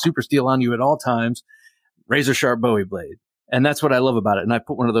 inches of super steel on you at all times. Razor sharp Bowie blade. And that's what I love about it. And I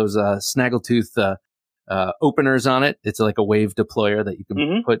put one of those snaggletooth openers on it. It's like a wave deployer that you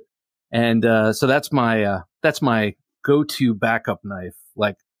can put. And so that's my go-to backup knife,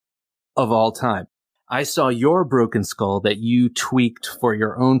 like, of all time. I saw your broken skull that you tweaked for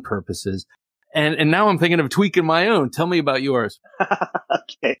your own purposes. And now I'm thinking of tweaking my own. Tell me about yours.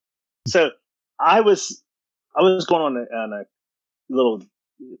 Okay. So I was going on a little,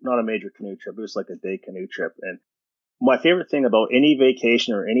 not a major canoe trip. It was like a day canoe trip. And my favorite thing about any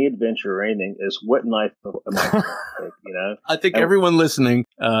vacation or any adventure or anything is what knife am I going to take, I think everyone listening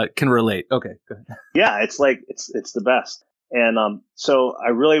can relate. Okay, go ahead. Yeah, it's like, it's the best. And so I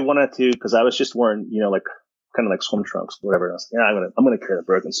really wanted to, because I was just wearing, like kind of like swim trunks, whatever. And I was like, I'm gonna carry the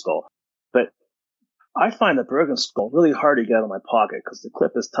broken skull. But I find the broken skull really hard to get out of my pocket because the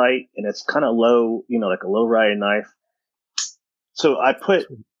clip is tight and it's kind of low, like a low riding knife. So I put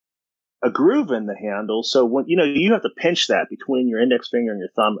a groove in the handle. So when, you have to pinch that between your index finger and your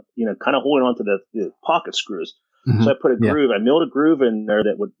thumb, kind of holding onto the pocket screws. Mm-hmm. So I put a groove, I milled a groove in there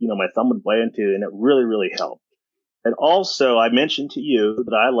that would, my thumb would play into, and it really, really helped. And also I mentioned to you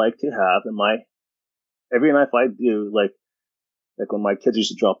that I like to have in every knife I do, like when my kids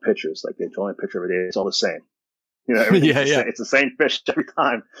used to draw pictures, like they draw a picture every day, it's all the same. It's the same fish every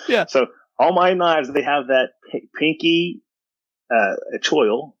time. Yeah. So all my knives, they have that pinky,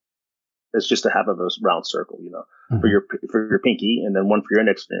 choil. It's just a half of a round circle, for your pinky, and then one for your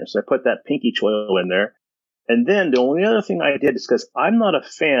index finger. So I put that pinky choil in there. And then the only other thing I did is because I'm not a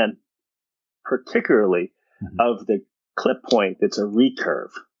fan particularly of the clip point that's a recurve,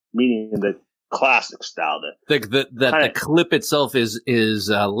 meaning the classic style. The clip itself is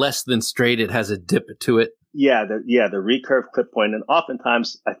less than straight. It has a dip to it. Yeah, the recurve clip point. And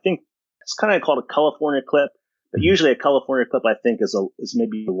oftentimes I think it's kind of called a California clip. But usually a California clip, I think, is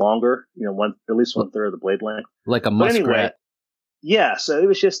maybe longer, at least 1/3 of the blade length. Like a muskrat. Anyway, yeah, so it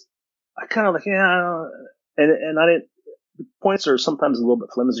was just, I kind of like, and I didn't, the points are sometimes a little bit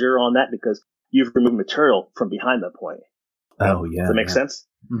flimsier on that because you've removed material from behind the point. Oh, yeah. Does that make sense?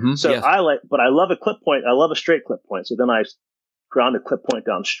 Mm-hmm, so yes. But I love a clip point. I love a straight clip point. So then I ground the clip point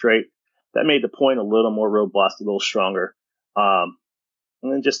down straight. That made the point a little more robust, a little stronger. And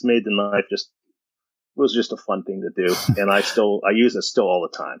then just made the knife it was just a fun thing to do. And I use it still all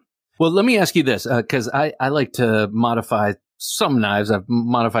the time. Well, let me ask you this, because I like to modify some knives. I've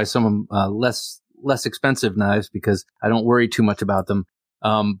modified some less expensive knives because I don't worry too much about them.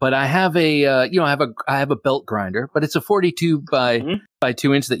 But I have I have a belt grinder, but it's a 42 by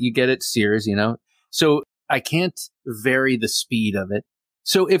 2 inch that you get at Sears, so I can't vary the speed of it.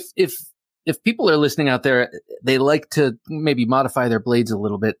 So if people are listening out there, they like to maybe modify their blades a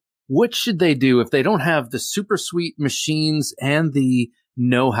little bit. What should they do if they don't have the super sweet machines and the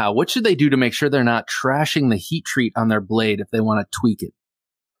know-how? What should they do to make sure they're not trashing the heat treat on their blade if they want to tweak it?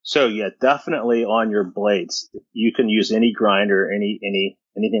 So yeah, definitely on your blades. You can use any grinder,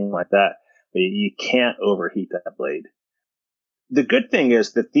 anything like that, but you can't overheat that blade. The good thing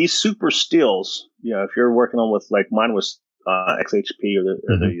is that these super steels, if you're working on with, like mine was XHP or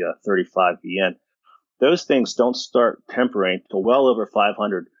the 35 BN, those things don't start tempering till well over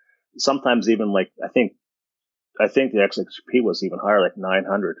 500. Sometimes even like, I think the XHP was even higher, like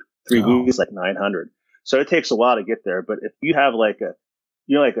 900. 3B's like 900. So it takes a while to get there. But if you have like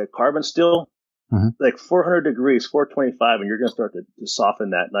a carbon steel, like 400 degrees, 425, and you're going to start to soften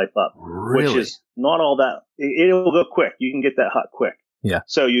that knife up, really? Which is not all that. It'll go quick. You can get that hot quick. Yeah.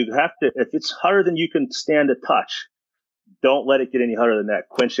 So you have to, if it's hotter than you can stand to touch, don't let it get any hotter than that.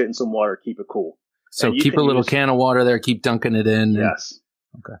 Quench it in some water. Keep it cool. So keep a little can of water there. Keep dunking it in. Yes.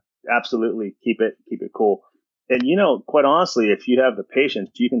 Okay. Absolutely. Keep it cool. And quite honestly, if you have the patience,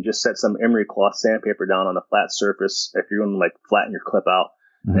 you can just set some emery cloth sandpaper down on a flat surface if you're going to like flatten your clip out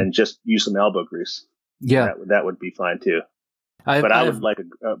and just use some elbow grease. Yeah. That would be fine too. I would like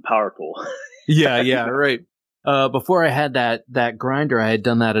a power tool. Yeah, right. Before I had that grinder, I had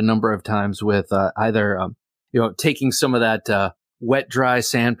done that a number of times with either taking some of that wet dry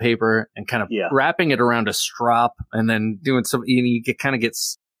sandpaper and kind of wrapping it around a strop, and then doing some. You kind of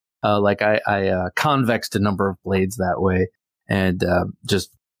gets like I convexed a number of blades that way, and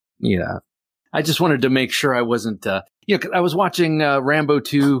I just wanted to make sure I wasn't. 'Cause I was watching Rambo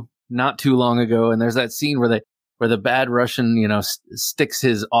 2 not too long ago, and there's that scene where the bad Russian sticks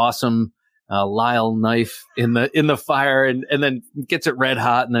his awesome Lyle knife in the fire and then gets it red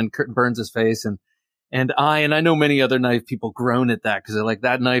hot and then burns his face. And I know many other knife people groan at that because they're like,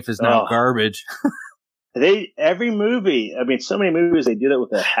 that knife is now garbage. Every movie, I mean, so many movies, they do that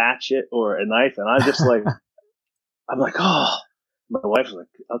with a hatchet or a knife. And I'm just like, oh, my wife's like,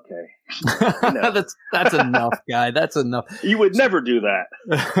 okay. That's enough, guy. That's enough. You would never do that.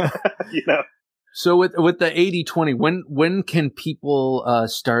 So with the AD20, when can people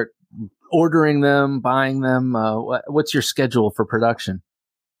start ordering them, buying them? What's your schedule for production?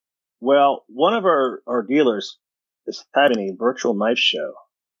 Well, one of our dealers is having a virtual knife show.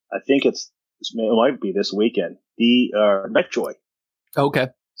 I think it might be this weekend. The Knife Joy. Okay.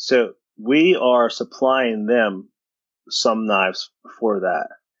 So we are supplying them some knives for that,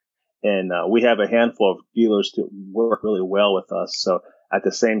 and we have a handful of dealers that work really well with us. So at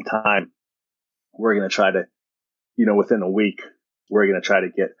the same time, we're going to try to, within a week, we're going to try to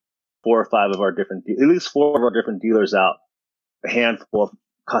get 4 or 5 of our at least 4 of our different dealers out, a handful of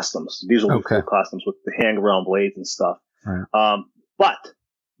customs. These will be full customs with the hand ground blades and stuff. Right. But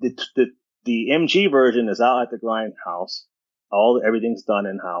the MG version is out at the grind house. Everything's done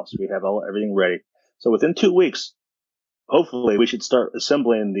in house. We have everything ready. So within 2 weeks, hopefully we should start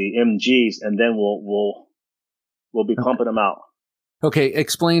assembling the MGs, and then we'll be pumping them out. Okay,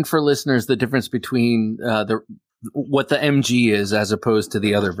 explain for listeners the difference between what the MG is as opposed to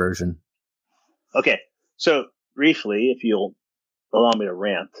the other version. Okay, so briefly, if you'll allow me to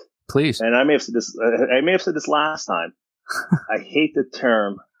rant, please. And I may have said this last time. I hate the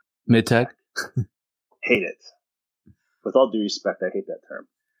term mid-tech. Hate it. With all due respect, I hate that term.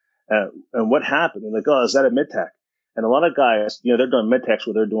 And what happened? They're like, oh, is that a mid-tech? And a lot of guys, they're doing mid-techs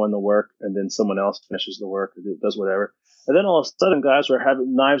where they're doing the work, and then someone else finishes the work or does whatever. And then all of a sudden, guys were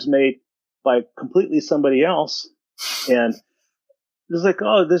having knives made by completely somebody else. And it's like,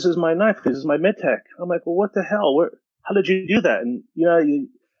 oh, this is my knife. This is my mid-tech. I'm like, well, what the hell? How did you do that? And,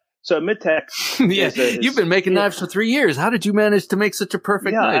 so mid-tech. You've been making knives for 3 years. How did you manage to make such a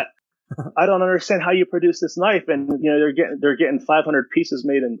perfect knife? I don't understand how you produce this knife. And, they're getting 500 pieces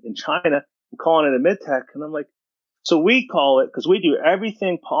made in China and calling it a mid-tech. And I'm like, so we call it, because we do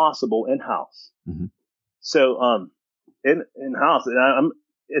everything possible in-house. Mm-hmm. So, in-house, and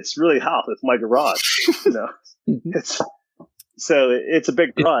it's really house. It's my garage. It's a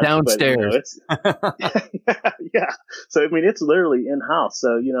big garage. It's downstairs. But, yeah. So, I mean, it's literally in-house.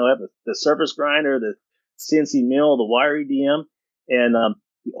 So, I have the surface grinder, the CNC mill, the wire EDM. And the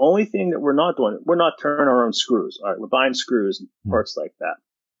only thing that we're not doing, we're not turning our own screws. All right, we're buying screws and parts like that.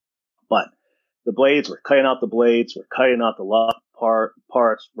 But the blades, we're cutting out the blades, we're cutting out the lock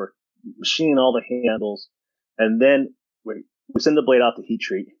parts, we're machining all the handles. And then we send the blade out to heat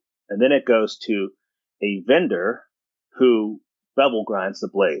treat. And then it goes to a vendor who bevel grinds the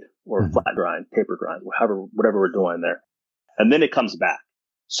blade or flat grind, paper grind, whatever we're doing there. And then it comes back.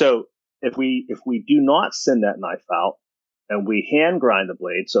 So if we do not send that knife out and we hand grind the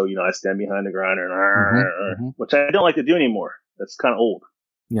blade, so, I stand behind the grinder, which I don't like to do anymore. That's kind of old.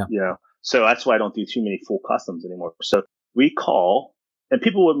 Yeah. So that's why I don't do too many full customs anymore. So we call, and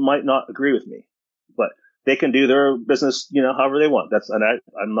people might not agree with me, but they can do their business, however they want.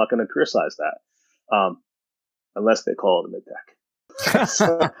 I'm not going to criticize that. Unless they call it a mid-tech.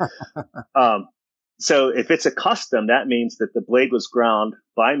 So if it's a custom, that means that the blade was ground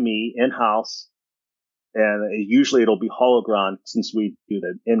by me in-house, and usually it'll be hollow ground since we do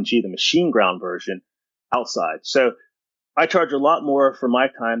the MG, the machine ground version, outside. So I charge a lot more for my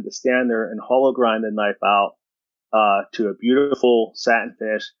time to stand there and hollow grind the knife out to a beautiful satin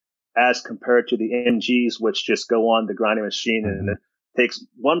finish as compared to the MGs, which just go on the grinding machine and it takes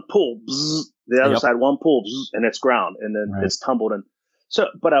one pull, bzz, the other side, one pull, bzz, and it's ground, and then it's tumbled. And so,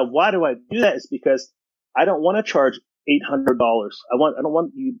 but why do I do that? Is because I don't want to charge $800. I don't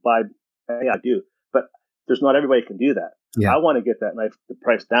want you to buy. I do, but there's not everybody can do that. I want to get that knife, the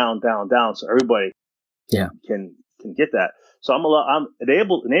price down, so everybody can get that. So it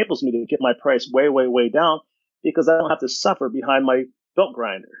enables me to get my price way, way, way down because I don't have to suffer behind my belt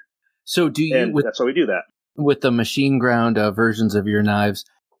grinder. So that's why we do that. With the machine ground versions of your knives,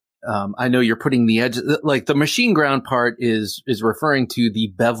 I know you're putting the edge, like the machine ground part is referring to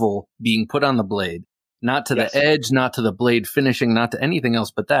the bevel being put on the blade, not to the edge, not to the blade finishing, not to anything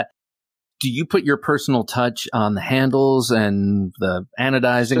else but that. Do you put your personal touch on the handles and the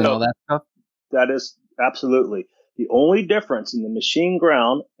anodizing and all that stuff? That is absolutely. The only difference in the machine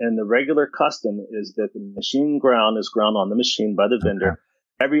ground and the regular custom is that the machine ground is ground on the machine by the vendor. Okay.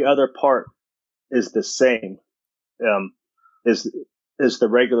 Every other part is the same, is the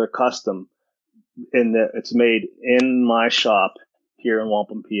regular custom in that it's made in my shop here in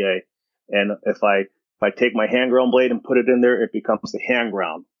Wampum, PA. And if I take my hand ground blade and put it in there, it becomes the hand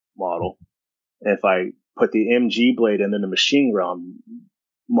ground model. If I put the MG blade in the machine ground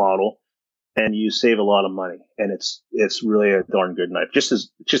model, and you save a lot of money, and it's really a darn good knife, just as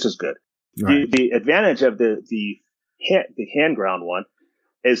good. Right. The advantage of the hand ground one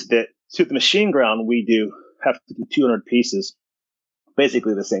is that to the machine ground we have to do 200 pieces,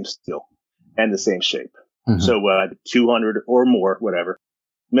 basically the same steel and the same shape. Mm-hmm. So 200 or more, whatever,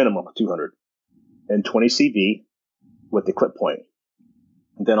 minimum 200, and 20 CV with the clip point.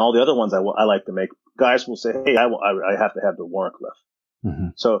 And then all the other ones I like to make, guys will say, hey, I have to have the Warncliffe. Mm-hmm.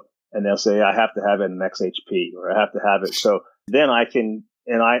 So, and they'll say, I have to have it in XHP, or I have to have it. So then I can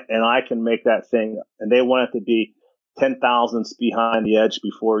make that thing, and they want it to be 10 thousandths behind the edge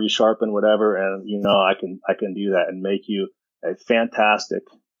before you sharpen whatever. And, I can do that and make you a fantastic,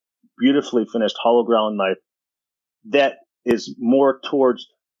 beautifully finished hollow ground knife that is more towards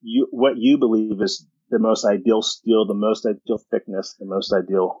what you believe is the most ideal steel, the most ideal thickness, the most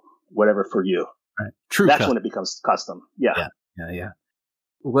ideal whatever for you. Right. True. That's when it becomes custom. Yeah.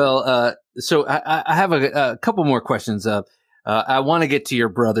 Well, so I have a couple more questions. I want to get to your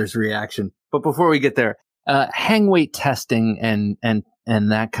brother's reaction, but before we get there, hang weight testing and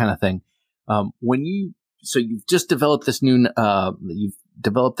that kind of thing. You've just developed this new, you've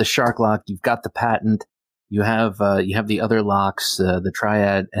developed the Shark Lock, you've got the patent, you have the other locks, the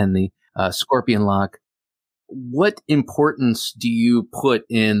Triad and the Scorpion Lock. What importance do you put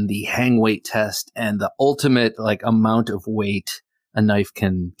in the hang weight test and the ultimate amount of weight a knife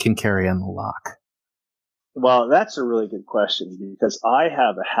can carry on the lock? Well, that's a really good question, because I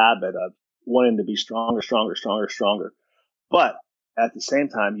have a habit of wanting to be stronger. But at the same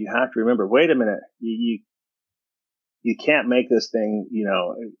time, you have to remember, wait a minute, you can't make this thing,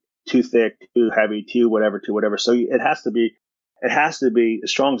 too thick, too heavy, too whatever. So it has to be as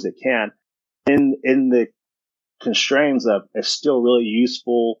strong as it can in the constraints of a still really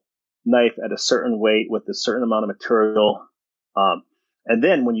useful knife at a certain weight with a certain amount of material. And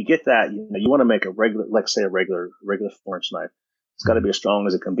then when you get that, you want to make a regular, a regular 4-inch knife. It's got to be as strong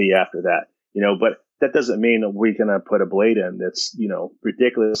as it can be after that, but that doesn't mean that we're going to put a blade in that's,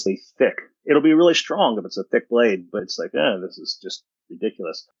 ridiculously thick. It'll be really strong if it's a thick blade, but it's this is just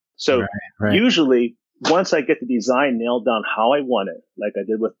ridiculous. So right. Usually once I get the design nailed down how I want it, like I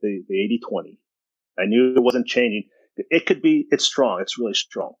did with the AD20, I knew it wasn't changing. It's strong. It's really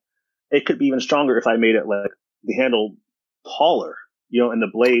strong. It could be even stronger if I made it the handle taller, and the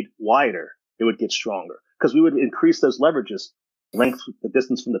blade wider. It would get stronger because we would increase those leverages, length, the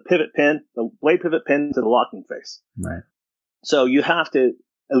distance from the pivot pin, the blade pivot pin to the locking face. Right. So you have to,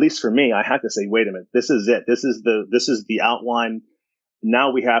 at least for me, I have to say, wait a minute, this is it. This is the outline.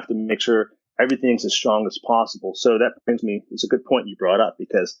 Now we have to make sure everything's as strong as possible. So that brings me, it's a good point you brought up,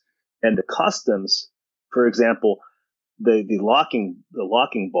 because, and the customs, for example, the locking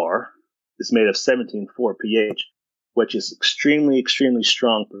bar is made of 17.4 pH, which is extremely, extremely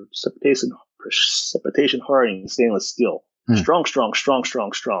strong precipitation hardening stainless steel. Strong.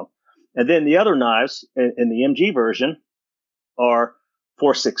 And then the other knives in the MG version are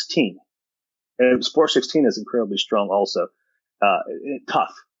 416. And 416 is incredibly strong also.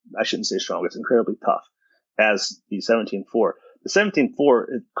 Tough. I shouldn't say strong. It's incredibly tough as the 17.4. The 17.4,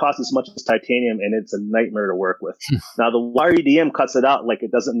 it costs as much as titanium, and it's a nightmare to work with. Now, the wire EDM cuts it out like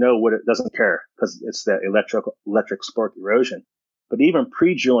it doesn't know what it doesn't care, because it's the electric spark erosion. But even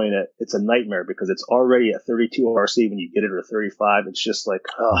pre-drilling it, it's a nightmare because it's already at 32 RC when you get it, or 35. It's just you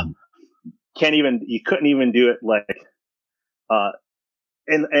couldn't even do it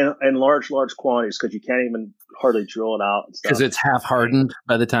in large quantities, because you can't even hardly drill it out. Because it's half hardened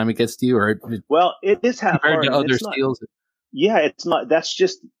by the time it gets to you, well, it is half hardened. Compared to other steels. Yeah, it's not. That's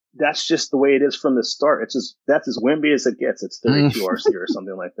just the way it is from the start. That's as wimpy as it gets. It's 32 RC or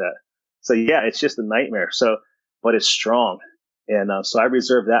something like that. So yeah, it's just a nightmare. So, but it's strong, and so I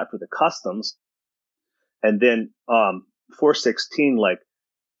reserve that for the customs. And then 416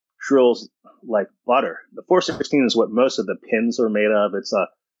 drills like butter. The 416 is what most of the pins are made of. It's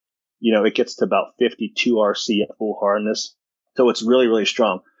it gets to about 52 RC at full hardness, so it's really, really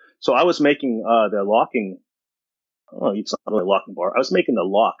strong. So I was making the locking. Oh, it's not really a locking bar. I was making the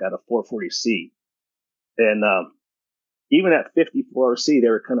lock out of 440C, and even at 54C, they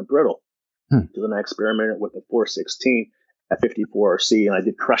were kind of brittle. So then I experimented with the 416 at 54C, and I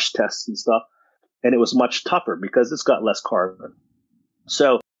did crush tests and stuff, and it was much tougher because it's got less carbon.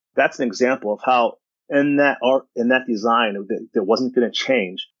 So that's an example of how in that design that wasn't going to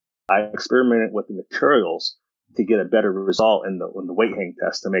change. I experimented with the materials to get a better result in the weight hang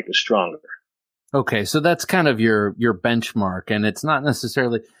test to make it stronger. Okay, so that's kind of your benchmark, and it's not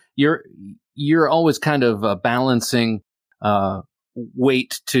necessarily you're always kind of balancing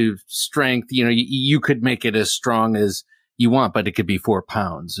weight to strength. You know, you could make it as strong as you want, but it could be 4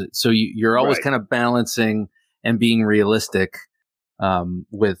 pounds. So you're always kind of balancing and being realistic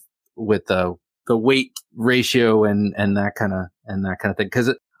with the weight ratio and that kind of thing.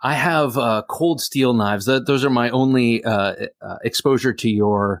 Because I have cold steel knives. Those are my only exposure to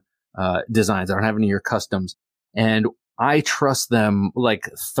your designs. I don't have any of your customs, and I trust them like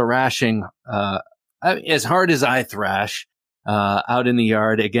thrashing as hard as I thrash out in the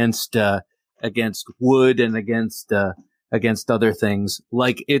yard against wood and against other things.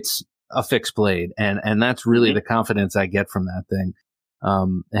 Like it's a fixed blade, and that's really the confidence I get from that thing.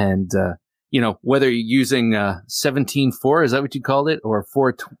 You know, whether you're using 17.4, is that what you called it, or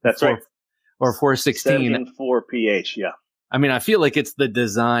 4? That's right, or 416. 17.4 pH, yeah. I mean, I feel like it's the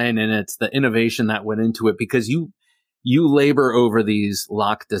design and it's the innovation that went into it, because you labor over these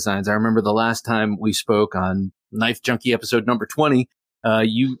lock designs. I remember the last time we spoke on Knife Junkie episode number 20,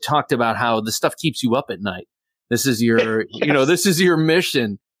 you talked about how the stuff keeps you up at night. This is your, you know, this is your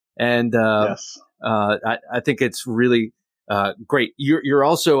mission. And, I think it's really, great. You're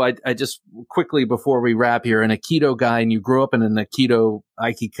also, I just quickly before we wrap here, an Aikido guy, and you grew up in an Aikido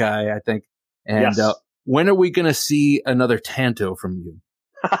Aikikai, I think. And, when are we going to see another Tanto from you?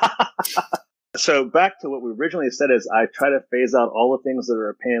 So back to what we originally said is I try to phase out all the things that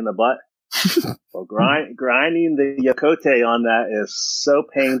are a pain in the butt. Well, grinding the Yokote on that is so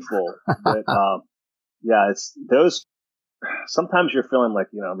painful. But, it's those. Sometimes you're feeling like,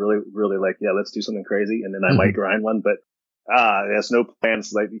 you know, really, really like, yeah, let's do something crazy. And then I might grind one, but there's no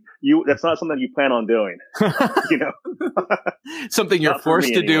plans. Like that's not something you plan on doing, you know, something you're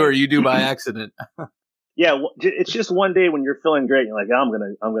forced to do or you do by accident. Yeah. It's just one day when you're feeling great. You're like, oh, I'm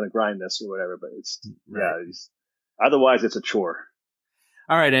going to grind this or whatever, but otherwise it's a chore.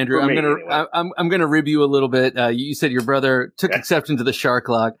 All right, Andrew, I'm going to rib you a little bit. You said your brother took exception to the shark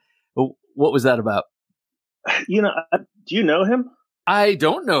lock. What was that about? You know, do you know him? I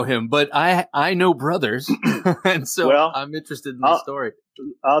don't know him, but I know brothers, and so I'm interested in the story.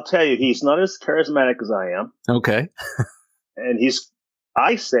 I'll tell you, he's not as charismatic as I am. Okay. And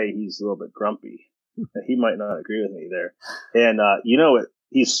I say he's a little bit grumpy. He might not agree with me there. And, you know what?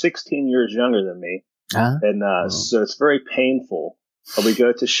 He's 16 years younger than me. And, so it's very painful. We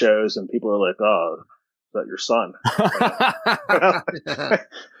go to shows and people are like, oh, is that your son?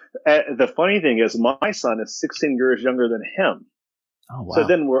 The funny thing is my son is 16 years younger than him. Oh, wow. So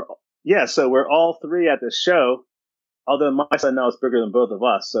then we're all three at the show, although my son now is bigger than both of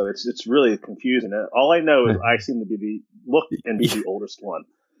us. So it's really confusing. All I know is I seem to be the oldest one.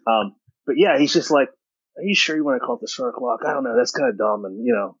 But yeah, he's just like, are you sure you want to call it the shark lock? I don't know. That's kind of dumb. And,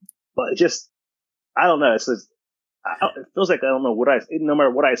 you know, but I don't know. It feels like I don't know no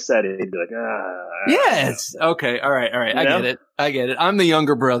matter what I said, it'd be like, Yes. Okay. All right. I get it. I'm the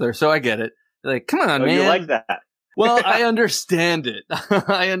younger brother, so I get it. Like, come on, man. You like that? Well, I understand it.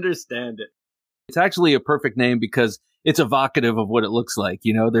 It's actually a perfect name because it's evocative of what it looks like.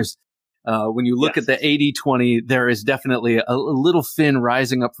 You know, there's, when you look at the AD20, there is definitely a little fin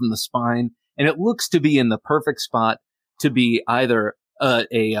rising up from the spine, and it looks to be in the perfect spot to be either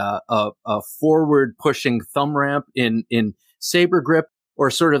a forward pushing thumb ramp in saber grip,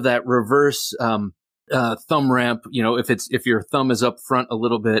 or sort of that reverse thumb ramp. You know, if your thumb is up front a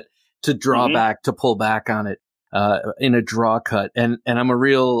little bit to draw back, to pull back on it in a draw cut. And I'm a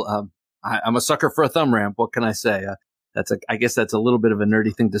real I'm a sucker for a thumb ramp. What can I say? I guess that's a little bit of a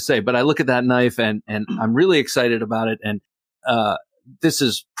nerdy thing to say, but I look at that knife and I'm really excited about it. And this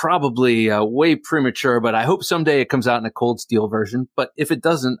is probably way premature, but I hope someday it comes out in a cold steel version. But if it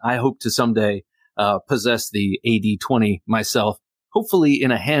doesn't, I hope to someday possess the AD20 myself, hopefully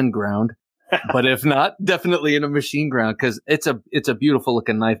in a hand ground. But if not, definitely in a machine ground, because it's a beautiful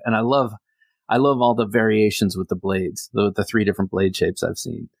looking knife, and I love all the variations with the blades, the 3 different blade shapes I've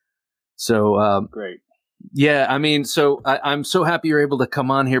seen. So great. Yeah, I mean, so I'm so happy you're able to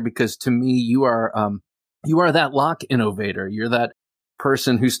come on here, because to me you are that lock innovator. You're that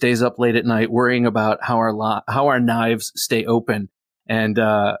person who stays up late at night worrying about how our knives stay open. And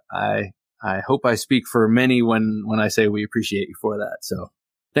I hope I speak for many when I say we appreciate you for that. So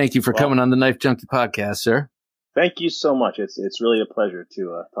thank you for coming on the Knife Junkie podcast, sir. Thank you so much. It's really a pleasure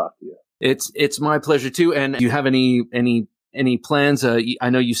to talk to you. It's my pleasure too. And do you have any plans? I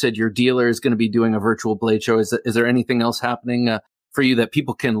know you said your dealer is going to be doing a virtual blade show. Is there anything else happening for you that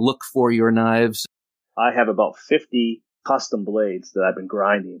people can look for your knives? I have about 50 custom blades that I've been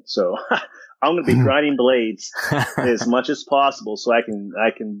grinding. So I'm going to be grinding blades as much as possible so I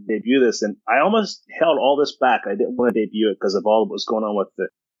can debut this. And I almost held all this back. I didn't want to debut it because of all that was going on with the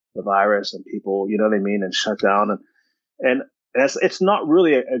virus and people, you know what I mean, and shut down. And it's not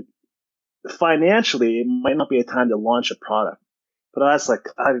really financially, it might not be a time to launch a product. But I was like,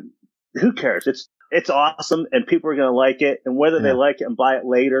 who cares? It's awesome and people are going to like it. And whether they like it and buy it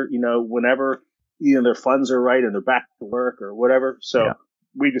later, whenever, their funds are right and they're back to work or whatever. So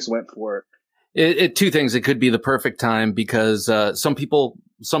we just went for it. Two things. It could be the perfect time because some people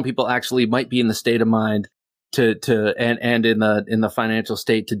actually might be in the state of mind to and in the financial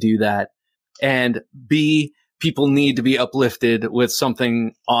state to do that. And B, people need to be uplifted with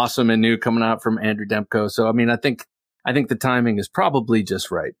something awesome and new coming out from Andrew Demko. So I mean, I think the timing is probably just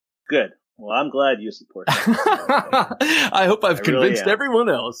right. Good. Well, I'm glad you support me. I hope I've convinced everyone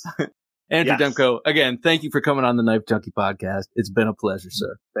else. Andrew Demko, again, thank you for coming on the Knife Junkie podcast. It's been a pleasure,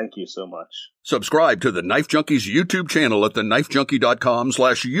 sir. Thank you so much. Subscribe to the Knife Junkie's YouTube channel at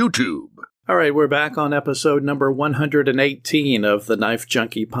TheKnifeJunkie.com/YouTube. All right, we're back on episode number 118 of the Knife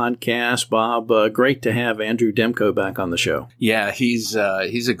Junkie podcast. Bob, great to have Andrew Demko back on the show. Yeah, he's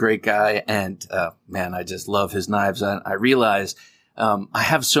a great guy, and man, I just love his knives. I realize I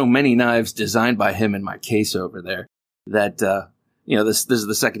have so many knives designed by him in my case over there that this is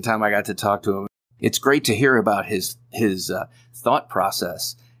the second time I got to talk to him. It's great to hear about his thought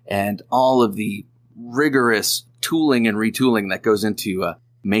process and all of the rigorous tooling and retooling that goes into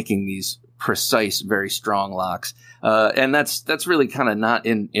making these precise, very strong locks. And that's really kind of not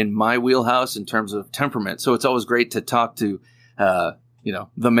in my wheelhouse in terms of temperament. So it's always great to talk to, the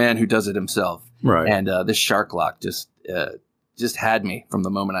man who does it himself. Right. And this shark lock just had me from the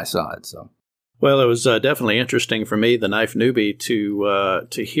moment I saw it. So. Well, it was definitely interesting for me, the knife newbie,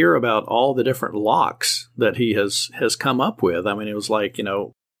 to hear about all the different locks that he has come up with. I mean, it was like,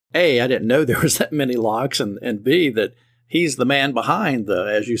 A, I didn't know there was that many locks, and B, that he's the man behind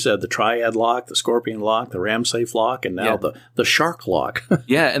as you said, the Triad Lock, the Scorpion Lock, the Ram Safe Lock, and now the Shark Lock.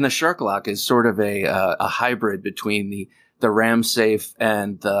 Yeah, and the Shark Lock is sort of a hybrid between the Ram Safe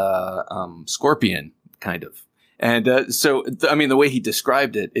and the Scorpion, kind of. And so, I mean, the way he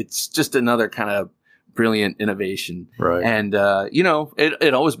described it, it's just another kind of brilliant innovation. Right. And,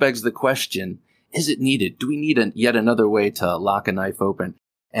 it always begs the question, is it needed? Do we need yet another way to lock a knife open?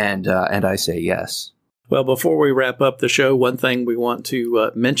 And I say yes. Well, before we wrap up the show, one thing we want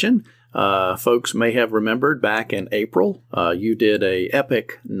to mention, folks may have remembered back in April, you did a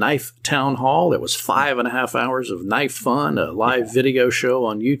epic knife town hall. It was 5.5 hours of knife fun, a live video show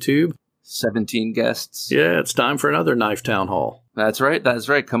on YouTube. 17 guests. Yeah, it's time for another knife town hall. That's right.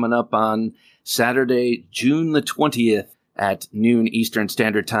 Coming up on Saturday, June the 20th at noon Eastern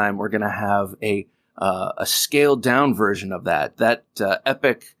Standard Time. We're going to have a scaled down version of that. That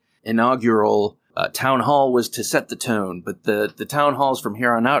epic inaugural town hall was to set the tone, but the town halls from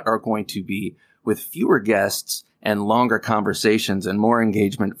here on out are going to be with fewer guests and longer conversations and more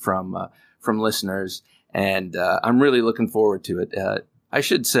engagement from listeners. And I'm really looking forward to it. I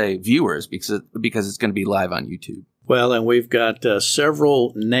should say viewers because it's going to be live on YouTube. Well, and we've got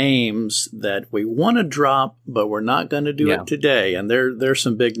several names that we want to drop, but we're not going to do it today. And there's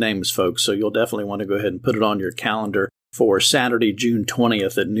some big names, folks. So you'll definitely want to go ahead and put it on your calendar for Saturday, June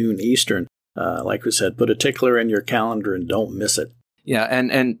 20th at noon Eastern. Like we said, put a tickler in your calendar and don't miss it. Yeah,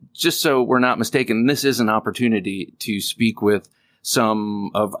 and just so we're not mistaken, this is an opportunity to speak with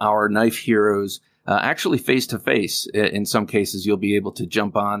some of our knife heroes. Actually face-to-face. In some cases, you'll be able to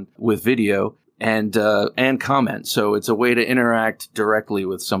jump on with video and comment. So it's a way to interact directly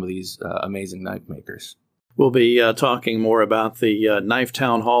with some of these amazing knife makers. We'll be talking more about the Knife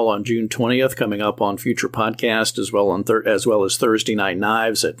Town Hall on June 20th, coming up on future podcasts, as well as Thursday Night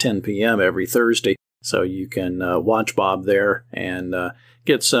Knives at 10 p.m. every Thursday. So you can watch Bob there and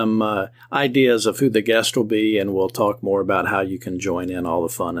get some ideas of who the guest will be, and we'll talk more about how you can join in all the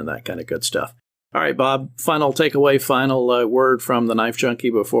fun and that kind of good stuff. All right, Bob, final takeaway, final word from the Knife Junkie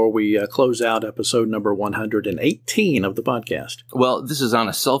before we close out episode number 118 of the podcast. Well, this is on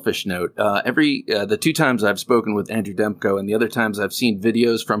a selfish note. The 2 times I've spoken with Andrew Demko and the other times I've seen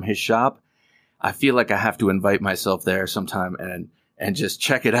videos from his shop, I feel like I have to invite myself there sometime and just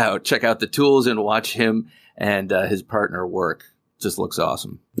check it out. Check out the tools and watch him and his partner work. just looks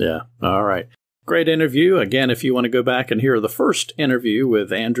awesome. Yeah. All right. Great interview. Again, if you want to go back and hear the first interview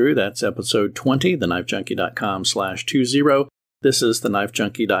with Andrew, that's episode 20, TheKnifeJunkie.com/20. This is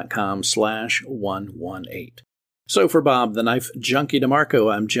TheKnifeJunkie.com/118. So for Bob, the Knife Junkie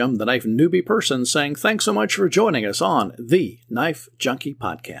DeMarco, I'm Jim, the Knife Newbie Person, saying thanks so much for joining us on the Knife Junkie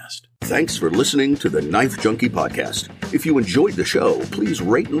Podcast. Thanks for listening to the Knife Junkie Podcast. If you enjoyed the show, please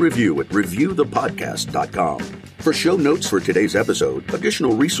rate and review at reviewthepodcast.com. For show notes for today's episode,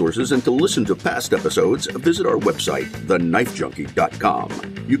 additional resources, and to listen to past episodes, visit our website, TheKnifeJunkie.com.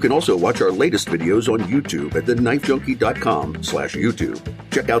 You can also watch our latest videos on YouTube at TheKnifeJunkie.com/YouTube.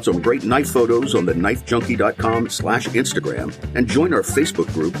 Check out some great knife photos on TheKnifeJunkie.com/Instagram and join our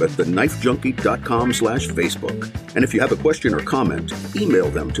Facebook group at TheKnifeJunkie.com/Facebook. And if you have a question or comment, email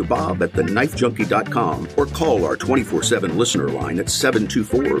them to Bob at TheKnifeJunkie.com or call our 24/7 listener line at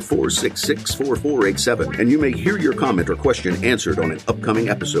 724-466-4487, and you may hear your comment or question answered on an upcoming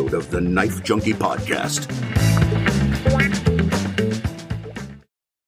episode of the Knife Junkie Podcast.